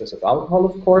 an excess of alcohol,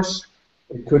 of course.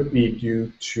 It could be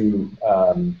due to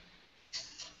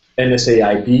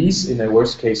NSAIDs. In a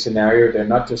worst case scenario, they're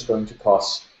not just going to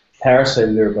cause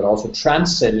paracellular but also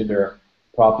transcellular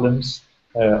problems,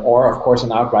 or of course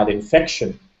an outright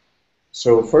infection.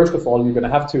 So first of all, you're going to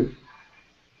have to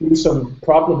do some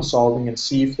problem solving and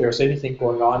see if there's anything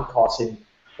going on causing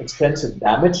extensive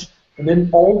damage. And then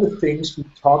all the things we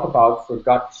talk about for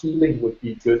gut healing would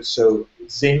be good. So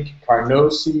zinc,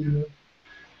 carnosine,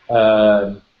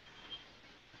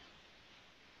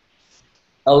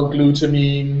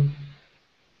 L-glutamine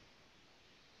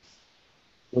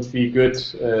would be good.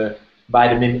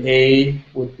 Vitamin A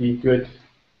would be good.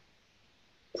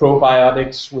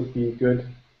 Probiotics would be good.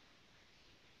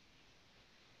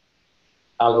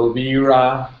 Aloe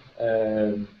vera,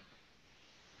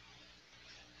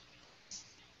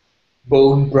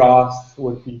 bone broth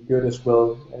would be good as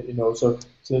well. So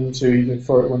even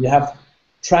for when you have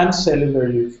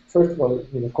transcellular, first of all,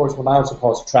 of course, what I also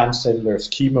call transcellular is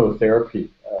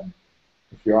chemotherapy.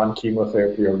 If you're on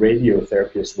chemotherapy or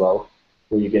radiotherapy as well,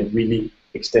 where you get really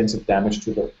extensive damage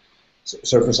to the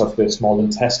surface of the small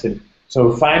intestine.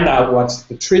 So find out what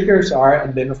the triggers are,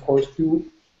 and then of course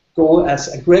go as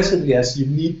aggressively as you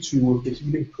need to with the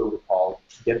healing protocol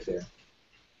to get there.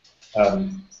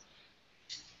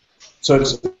 So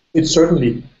it's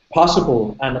certainly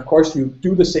possible, and of course you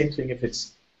do the same thing if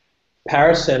it's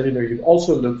paracellular. You'd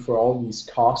also look for all these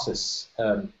causes,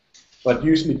 but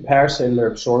usually paracellular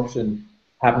absorption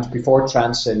happens before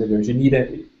transcellular. You need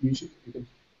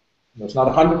it's not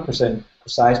 100%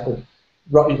 precise, but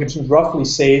you can roughly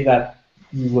say that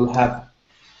you will have,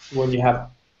 when you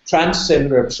have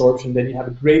transcellular absorption, then you have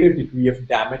a greater degree of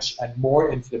damage and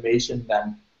more inflammation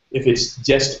than if it's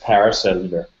just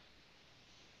paracellular.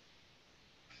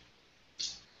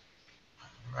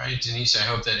 Right, Denise, I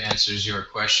hope that answers your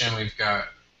question. We've got,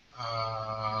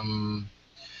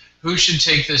 who should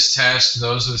take this test,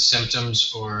 those with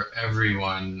symptoms or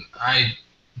everyone?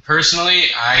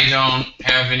 Personally, I don't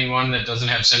have anyone that doesn't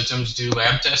have symptoms do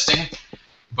lab testing,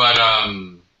 but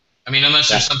I mean, unless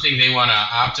there's something they want to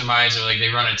optimize, or like they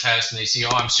run a test and they see,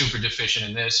 oh, I'm super deficient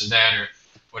in this or that or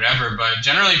whatever, but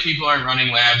generally people aren't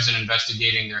running labs and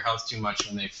investigating their health too much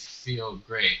when they feel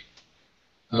great.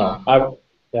 No,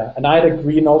 and I'd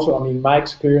agree. And also, I mean, my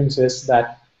experience is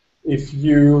that if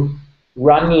you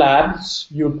run labs,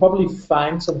 you'll probably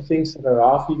find some things that are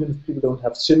off, even if people don't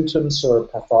have symptoms or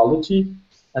pathology.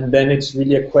 And then it's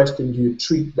really a question: do you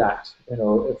treat that?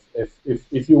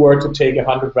 If you were to take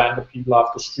 100 random people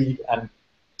off the street and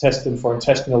test them for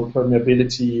intestinal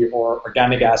permeability or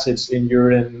organic acids in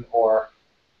urine or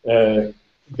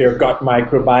their gut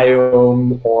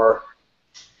microbiome or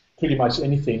pretty much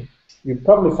anything, you'd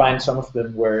probably find some of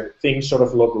them where things sort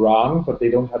of look wrong, but they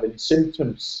don't have any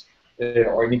symptoms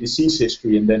or any disease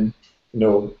history. And then,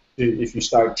 if you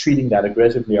start treating that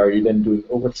aggressively, are you then doing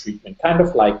over-treatment? Kind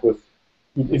of like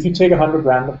if you take 100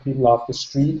 random people off the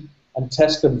street and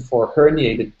test them for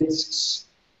herniated discs,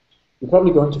 you're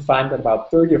probably going to find that about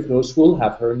 30 of those will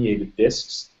have herniated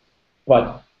discs,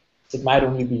 but it might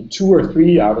only be 2 or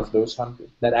 3 out of those 100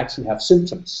 that actually have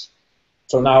symptoms.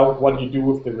 So now what do you do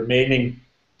with the remaining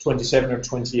 27 or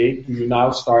 28? Do you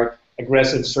now start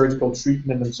aggressive surgical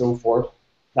treatment and so forth?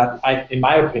 In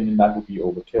my opinion, that would be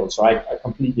overkill. So I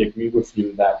completely agree with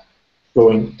you that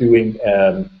doing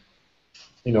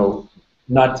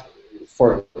not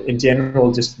for, in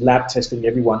general, just lab testing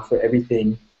everyone for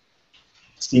everything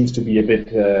seems to be a bit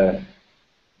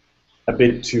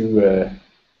too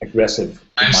aggressive.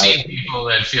 I've seen people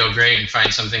that feel great and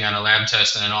find something on a lab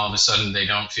test, and then all of a sudden they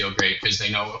don't feel great because they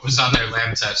know what was on their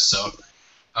lab test. So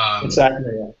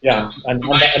exactly, yeah, and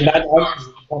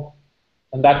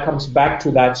that comes back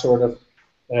to that sort of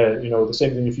the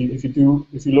same thing. If you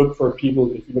look for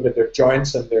people, if you look at their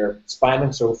joints and their spine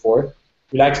and so forth,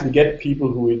 you'll actually get people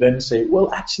who will then say,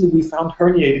 well, actually we found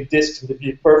herniated discs, and they'd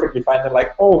be perfectly fine. They're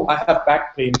like, oh, I have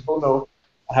back pain. Oh no,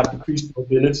 I have decreased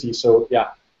mobility. So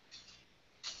yeah,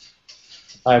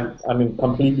 I'm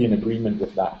completely in agreement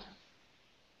with that.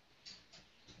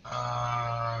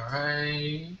 All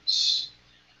right.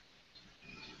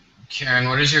 Karen,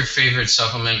 what is your favorite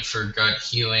supplement for gut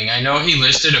healing? I know he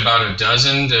listed about a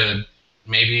dozen to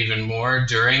maybe even more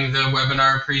during the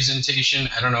webinar presentation.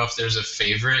 I don't know if there's a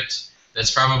favorite.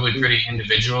 That's probably pretty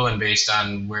individual and based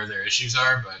on where their issues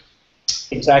are, but...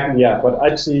 Exactly, yeah. But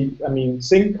actually, I mean,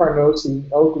 zinc,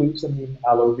 carnosine, L-glutamine,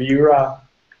 aloe vera,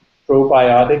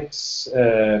 probiotics,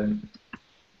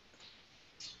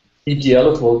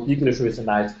 EGL as well,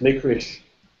 deglycerisinized licorice.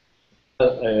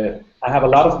 I have a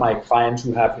lot of my clients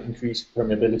who have increased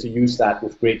permeability use that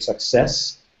with great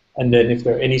success. And then if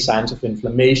there are any signs of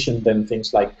inflammation, then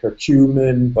things like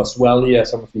curcumin, boswellia,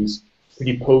 some of these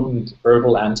pretty potent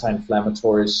herbal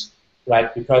anti-inflammatories,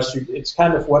 right? Because it's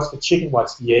kind of what's the chicken,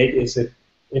 what's the egg? Is it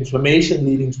inflammation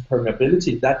leading to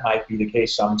permeability? That might be the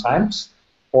case sometimes.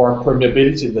 Or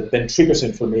permeability that then triggers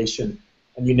inflammation.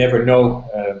 and you never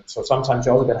know. So sometimes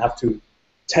you're also going to have to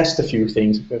test a few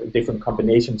things, different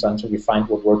combinations, until we find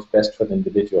what works best for the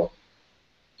individual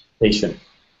patient.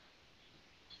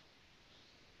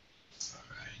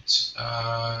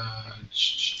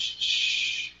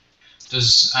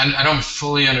 I don't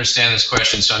fully understand this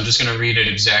question, so I'm just going to read it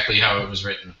exactly how it was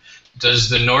written. Does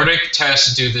the Nordic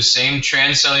test do the same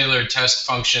transcellular test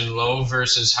function low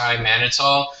versus high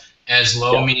mannitol, as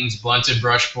low means blunted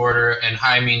brush border and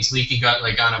high means leaky gut,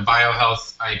 like on a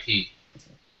biohealth IP?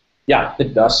 Yeah,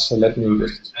 it does. So let me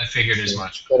just... I figured as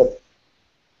much.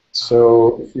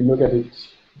 So if you look at it,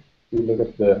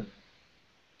 the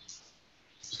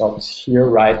results here,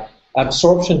 right?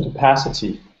 Absorption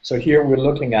capacity. So here we're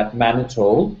looking at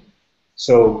mannitol.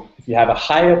 So if you have a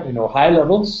high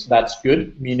levels, that's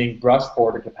good, meaning brush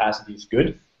border capacity is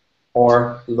good,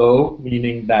 or low,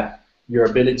 meaning that your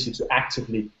ability to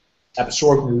actively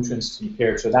absorb nutrients is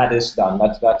impaired. So that is done.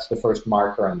 That's the first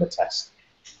marker on the test.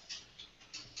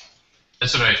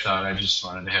 That's what I thought. I just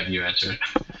wanted to have you answer it.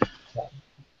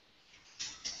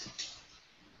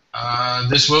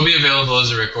 This will be available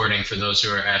as a recording for those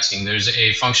who are asking. There's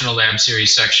a functional lab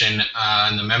series section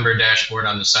on the member dashboard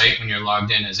on the site. When you're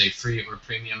logged in as a free or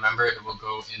premium member, it will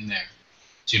go in there.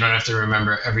 So you don't have to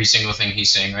remember every single thing he's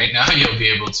saying right now. You'll be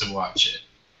able to watch it.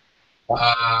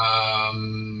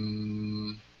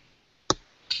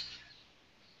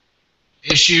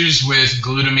 Issues with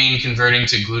glutamine converting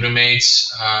to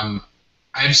glutamates.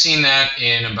 I've seen that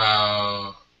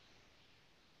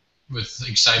with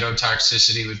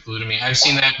excitotoxicity with glutamine. I've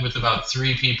seen that with about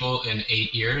 3 people in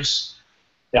 8 years.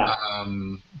 Yeah.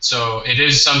 So it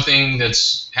is something that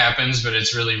happens, but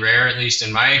it's really rare, at least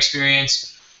in my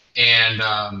experience. And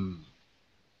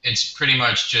it's pretty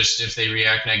much just if they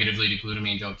react negatively to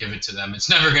glutamine, don't give it to them. It's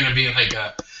never going to be like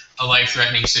a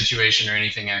life-threatening situation or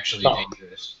anything actually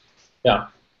dangerous. Yeah.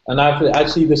 And I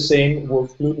see the same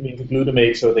with glutamine to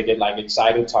glutamate, so they get like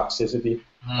excitotoxicity.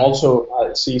 Also,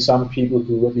 I see some people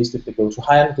who, at least if they go too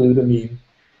high on glutamine,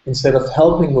 instead of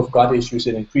helping with gut issues,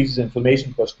 it increases inflammation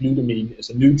because glutamine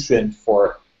is a nutrient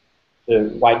for the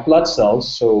white blood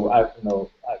cells. So I've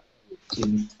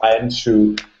seen clients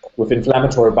who, with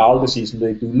inflammatory bowel disease, and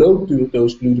they do low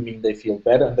dose glutamine, they feel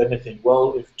better, and then they think,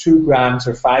 well, if 2 grams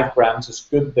or 5 grams is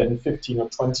good, then 15 or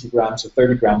 20 grams or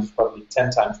 30 grams is probably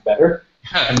 10 times better.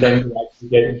 And then you actually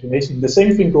get inflammation. The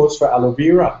same thing goes for aloe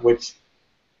vera, because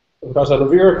aloe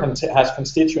vera has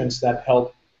constituents that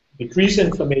help decrease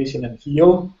inflammation and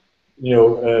heal,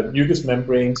 mucous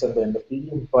membranes and the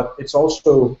endothelium, but it's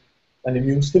also an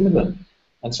immune stimulant.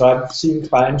 And so I've seen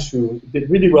clients who did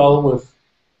really well with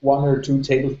 1 or 2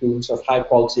 tablespoons of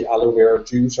high-quality aloe vera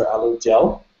juice or aloe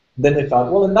gel. And then they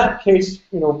thought, well, in that case,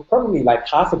 probably like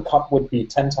half a cup would be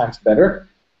 10 times better,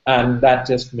 and that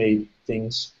just made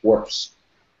things worse.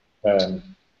 I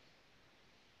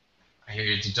hear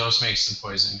you. The dose makes the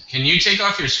poison. Can you take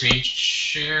off your screen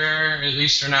share, at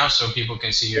least for now, so people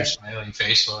can see your smiling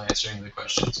face while answering the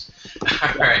questions?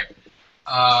 All right.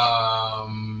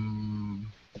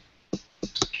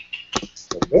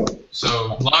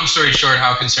 So, long story short,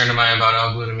 how concerned am I about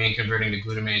L-glutamine converting to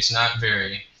glutamates? Not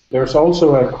very. There's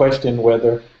also a question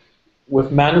whether,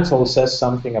 with mannitol, says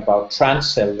something about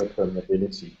transcellular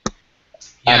permeability.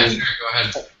 Yeah, sure, go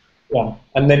ahead. Yeah,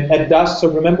 and then it does. So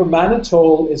remember,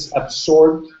 mannitol is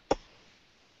absorbed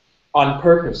on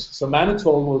purpose. So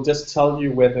mannitol will just tell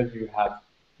you whether you have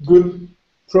good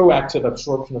proactive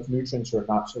absorption of nutrients or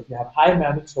not. So if you have high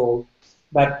mannitol,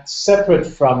 that's separate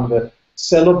from the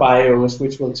cellobios,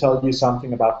 which will tell you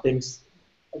something about things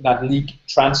that leak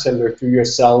transcellular through your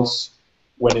cells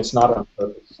when it's not on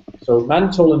purpose. So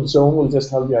mannitol and zone will just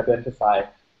help you identify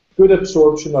good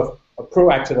absorption of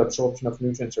proactive absorption of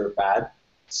nutrients or bad.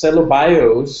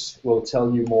 Cellobios will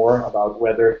tell you more about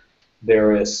whether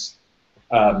there is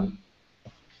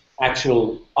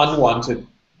actual unwanted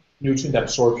nutrient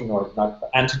absorption or not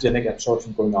antigenic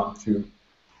absorption going on through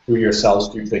your cells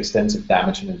due to extensive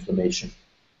damage and inflammation.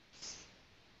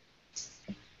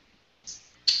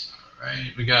 All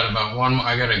right, we got about one more.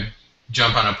 I got to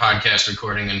jump on a podcast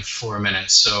recording in 4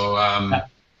 minutes. So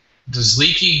does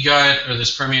leaky gut or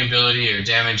this permeability or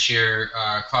damage here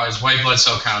cause white blood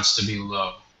cell counts to be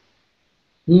low?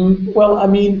 Well, I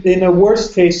mean, in a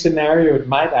worst case scenario, it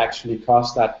might actually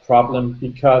cause that problem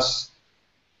because,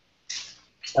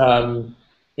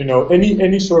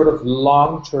 any sort of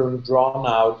long-term,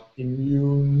 drawn-out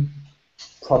immune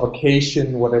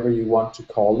provocation, whatever you want to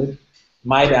call it,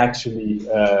 might actually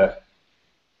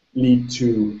lead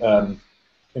to,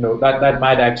 that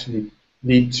might actually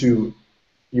lead to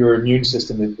your immune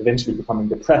system eventually becoming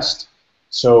depressed.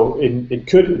 So it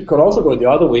could also go the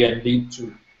other way and lead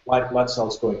to white blood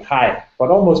cells going high.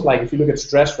 But almost like if you look at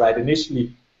stress, right?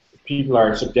 Initially, if people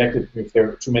are subjected, if there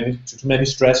are too many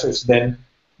stressors, then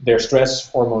their stress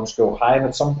hormones go high, and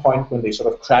at some point when they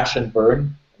sort of crash and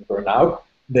burn out,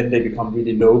 then they become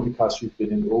really low because you've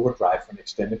been in overdrive for an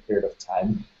extended period of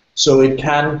time. So it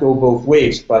can go both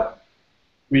ways, but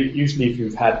usually if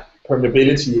you've had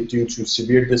permeability due to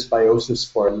severe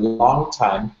dysbiosis for a long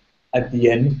time, at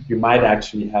the end you might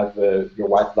actually have your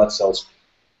white blood cells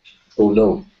go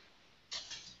low.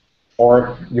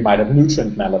 Or you might have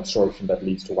nutrient malabsorption that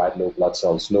leads to white low blood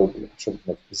cells, low absorption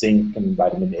of zinc and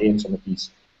vitamin A and some of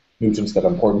these nutrients that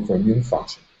are important for immune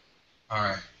function. All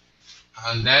right.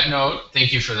 On that note,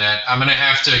 thank you for that. I'm going to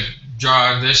have to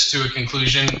draw this to a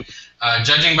conclusion.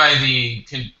 Judging by the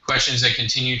questions that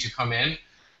continue to come in,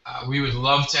 we would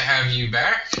love to have you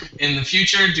back in the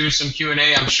future, do some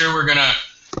Q&A. I'm sure we're gonna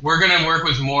work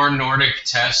with more Nordic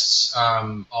tests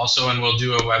also, and we'll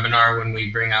do a webinar when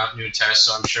we bring out new tests.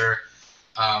 So I'm sure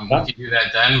we can do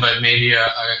that then. But maybe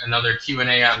another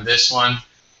Q&A on this one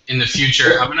in the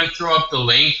future. I'm gonna throw up the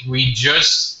link. We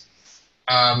just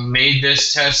made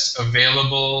this test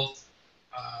available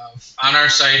on our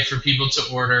site for people to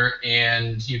order,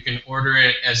 and you can order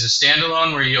it as a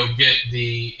standalone where you'll get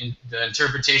the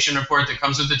interpretation report that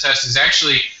comes with the test. Is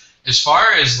actually, as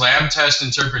far as lab test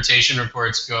interpretation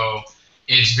reports go,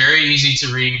 it's very easy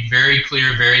to read, very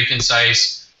clear, very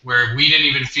concise, where we didn't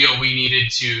even feel we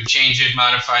needed to change it,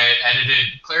 modify it, edit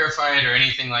it, clarify it, or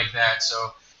anything like that.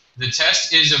 So the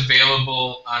test is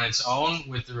available on its own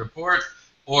with the report,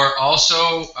 or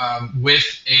also with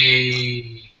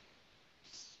a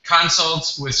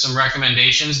consult with some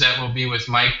recommendations that will be with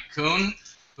Mike Kuhn,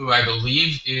 who I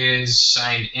believe is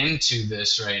signed into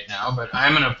this right now. But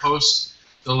I'm going to post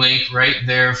the link right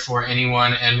there for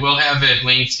anyone, and we'll have it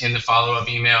linked in the follow-up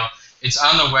email. It's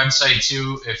on the website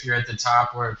too. If you're at the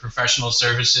top where professional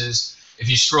services, if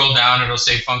you scroll down, it'll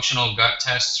say functional gut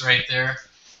tests right there.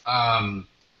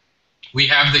 We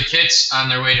have the kits on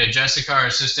their way to Jessica, our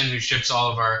assistant, who ships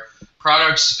all of our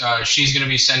products. She's going to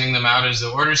be sending them out as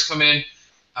the orders come in.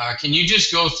 Can you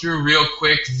just go through real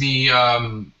quick the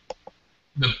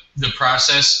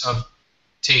process of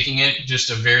taking it,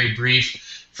 just a very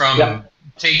brief, from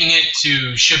taking it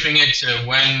to shipping it to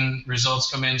when results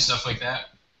come in, stuff like that?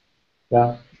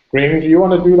 Yeah. Graham, do you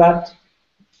want to do that?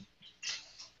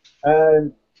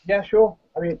 Yeah, sure.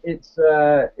 I mean, it's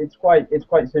quite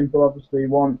simple. Obviously,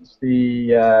 once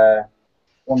the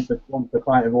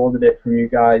client have ordered it from you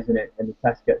guys and the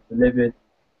test gets delivered,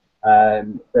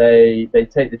 they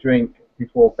take the drink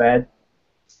before bed.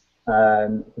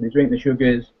 So they drink the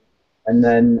sugars, and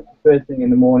then first thing in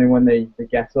the morning when they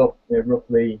get up,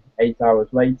 roughly 8 hours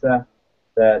later,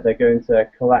 they're going to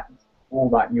collect all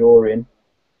that urine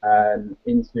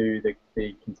into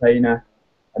the container,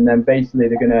 and then basically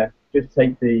they're going to just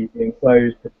take the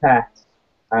enclosed pipette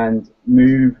and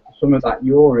move some of that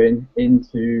urine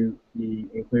into the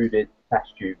included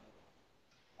test tube.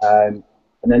 And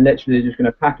then literally they're just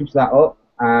going to package that up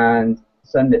and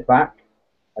send it back,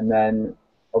 and then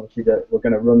obviously we're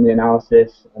going to run the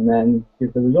analysis and then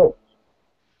give the results.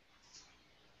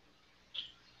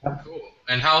 Cool.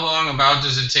 And how long about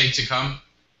does it take to come?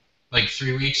 Like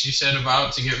 3 weeks, you said,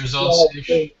 about to get results?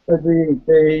 Yeah, so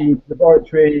the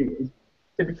laboratory is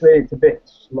typically it's a bit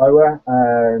slower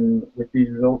with these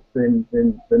results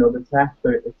than other tests. So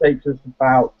it takes us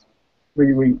about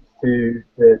 3 weeks to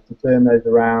turn those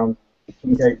around.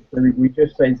 Okay, so we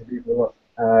just say to people,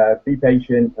 look, be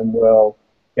patient and we'll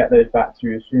get those back to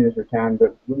you as soon as we can,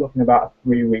 but we're looking about a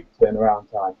 3-week turnaround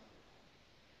time.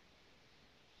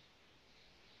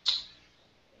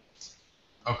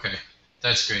 Okay,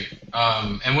 that's great.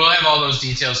 And we'll have all those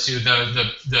details too.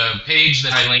 The page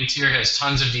that I linked here has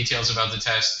tons of details about the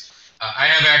test. I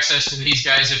have access to these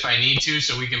guys if I need to,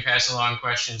 so we can pass along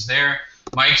questions there.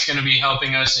 Mike's going to be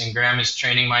helping us, and Graham is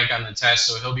training Mike on the test,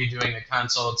 so he'll be doing the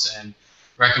consults and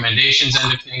recommendations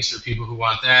end of things for people who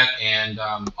want that. And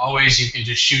always you can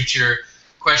just shoot your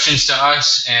questions to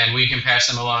us, and we can pass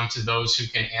them along to those who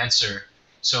can answer.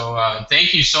 So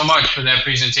thank you so much for that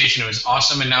presentation. It was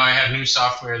awesome, and now I have new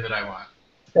software that I want.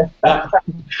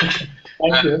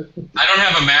 Thank you. I don't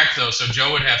have a Mac though, so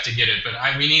Joe would have to get it. But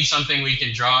we need something we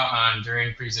can draw on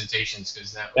during presentations,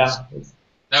 because that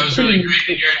was really great.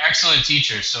 And you're an excellent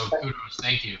teacher, so kudos.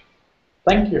 Thank you.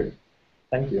 Thank you.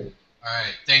 Thank you. All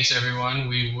right. Thanks, everyone.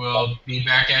 We will be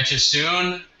back at you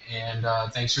soon, and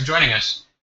thanks for joining us.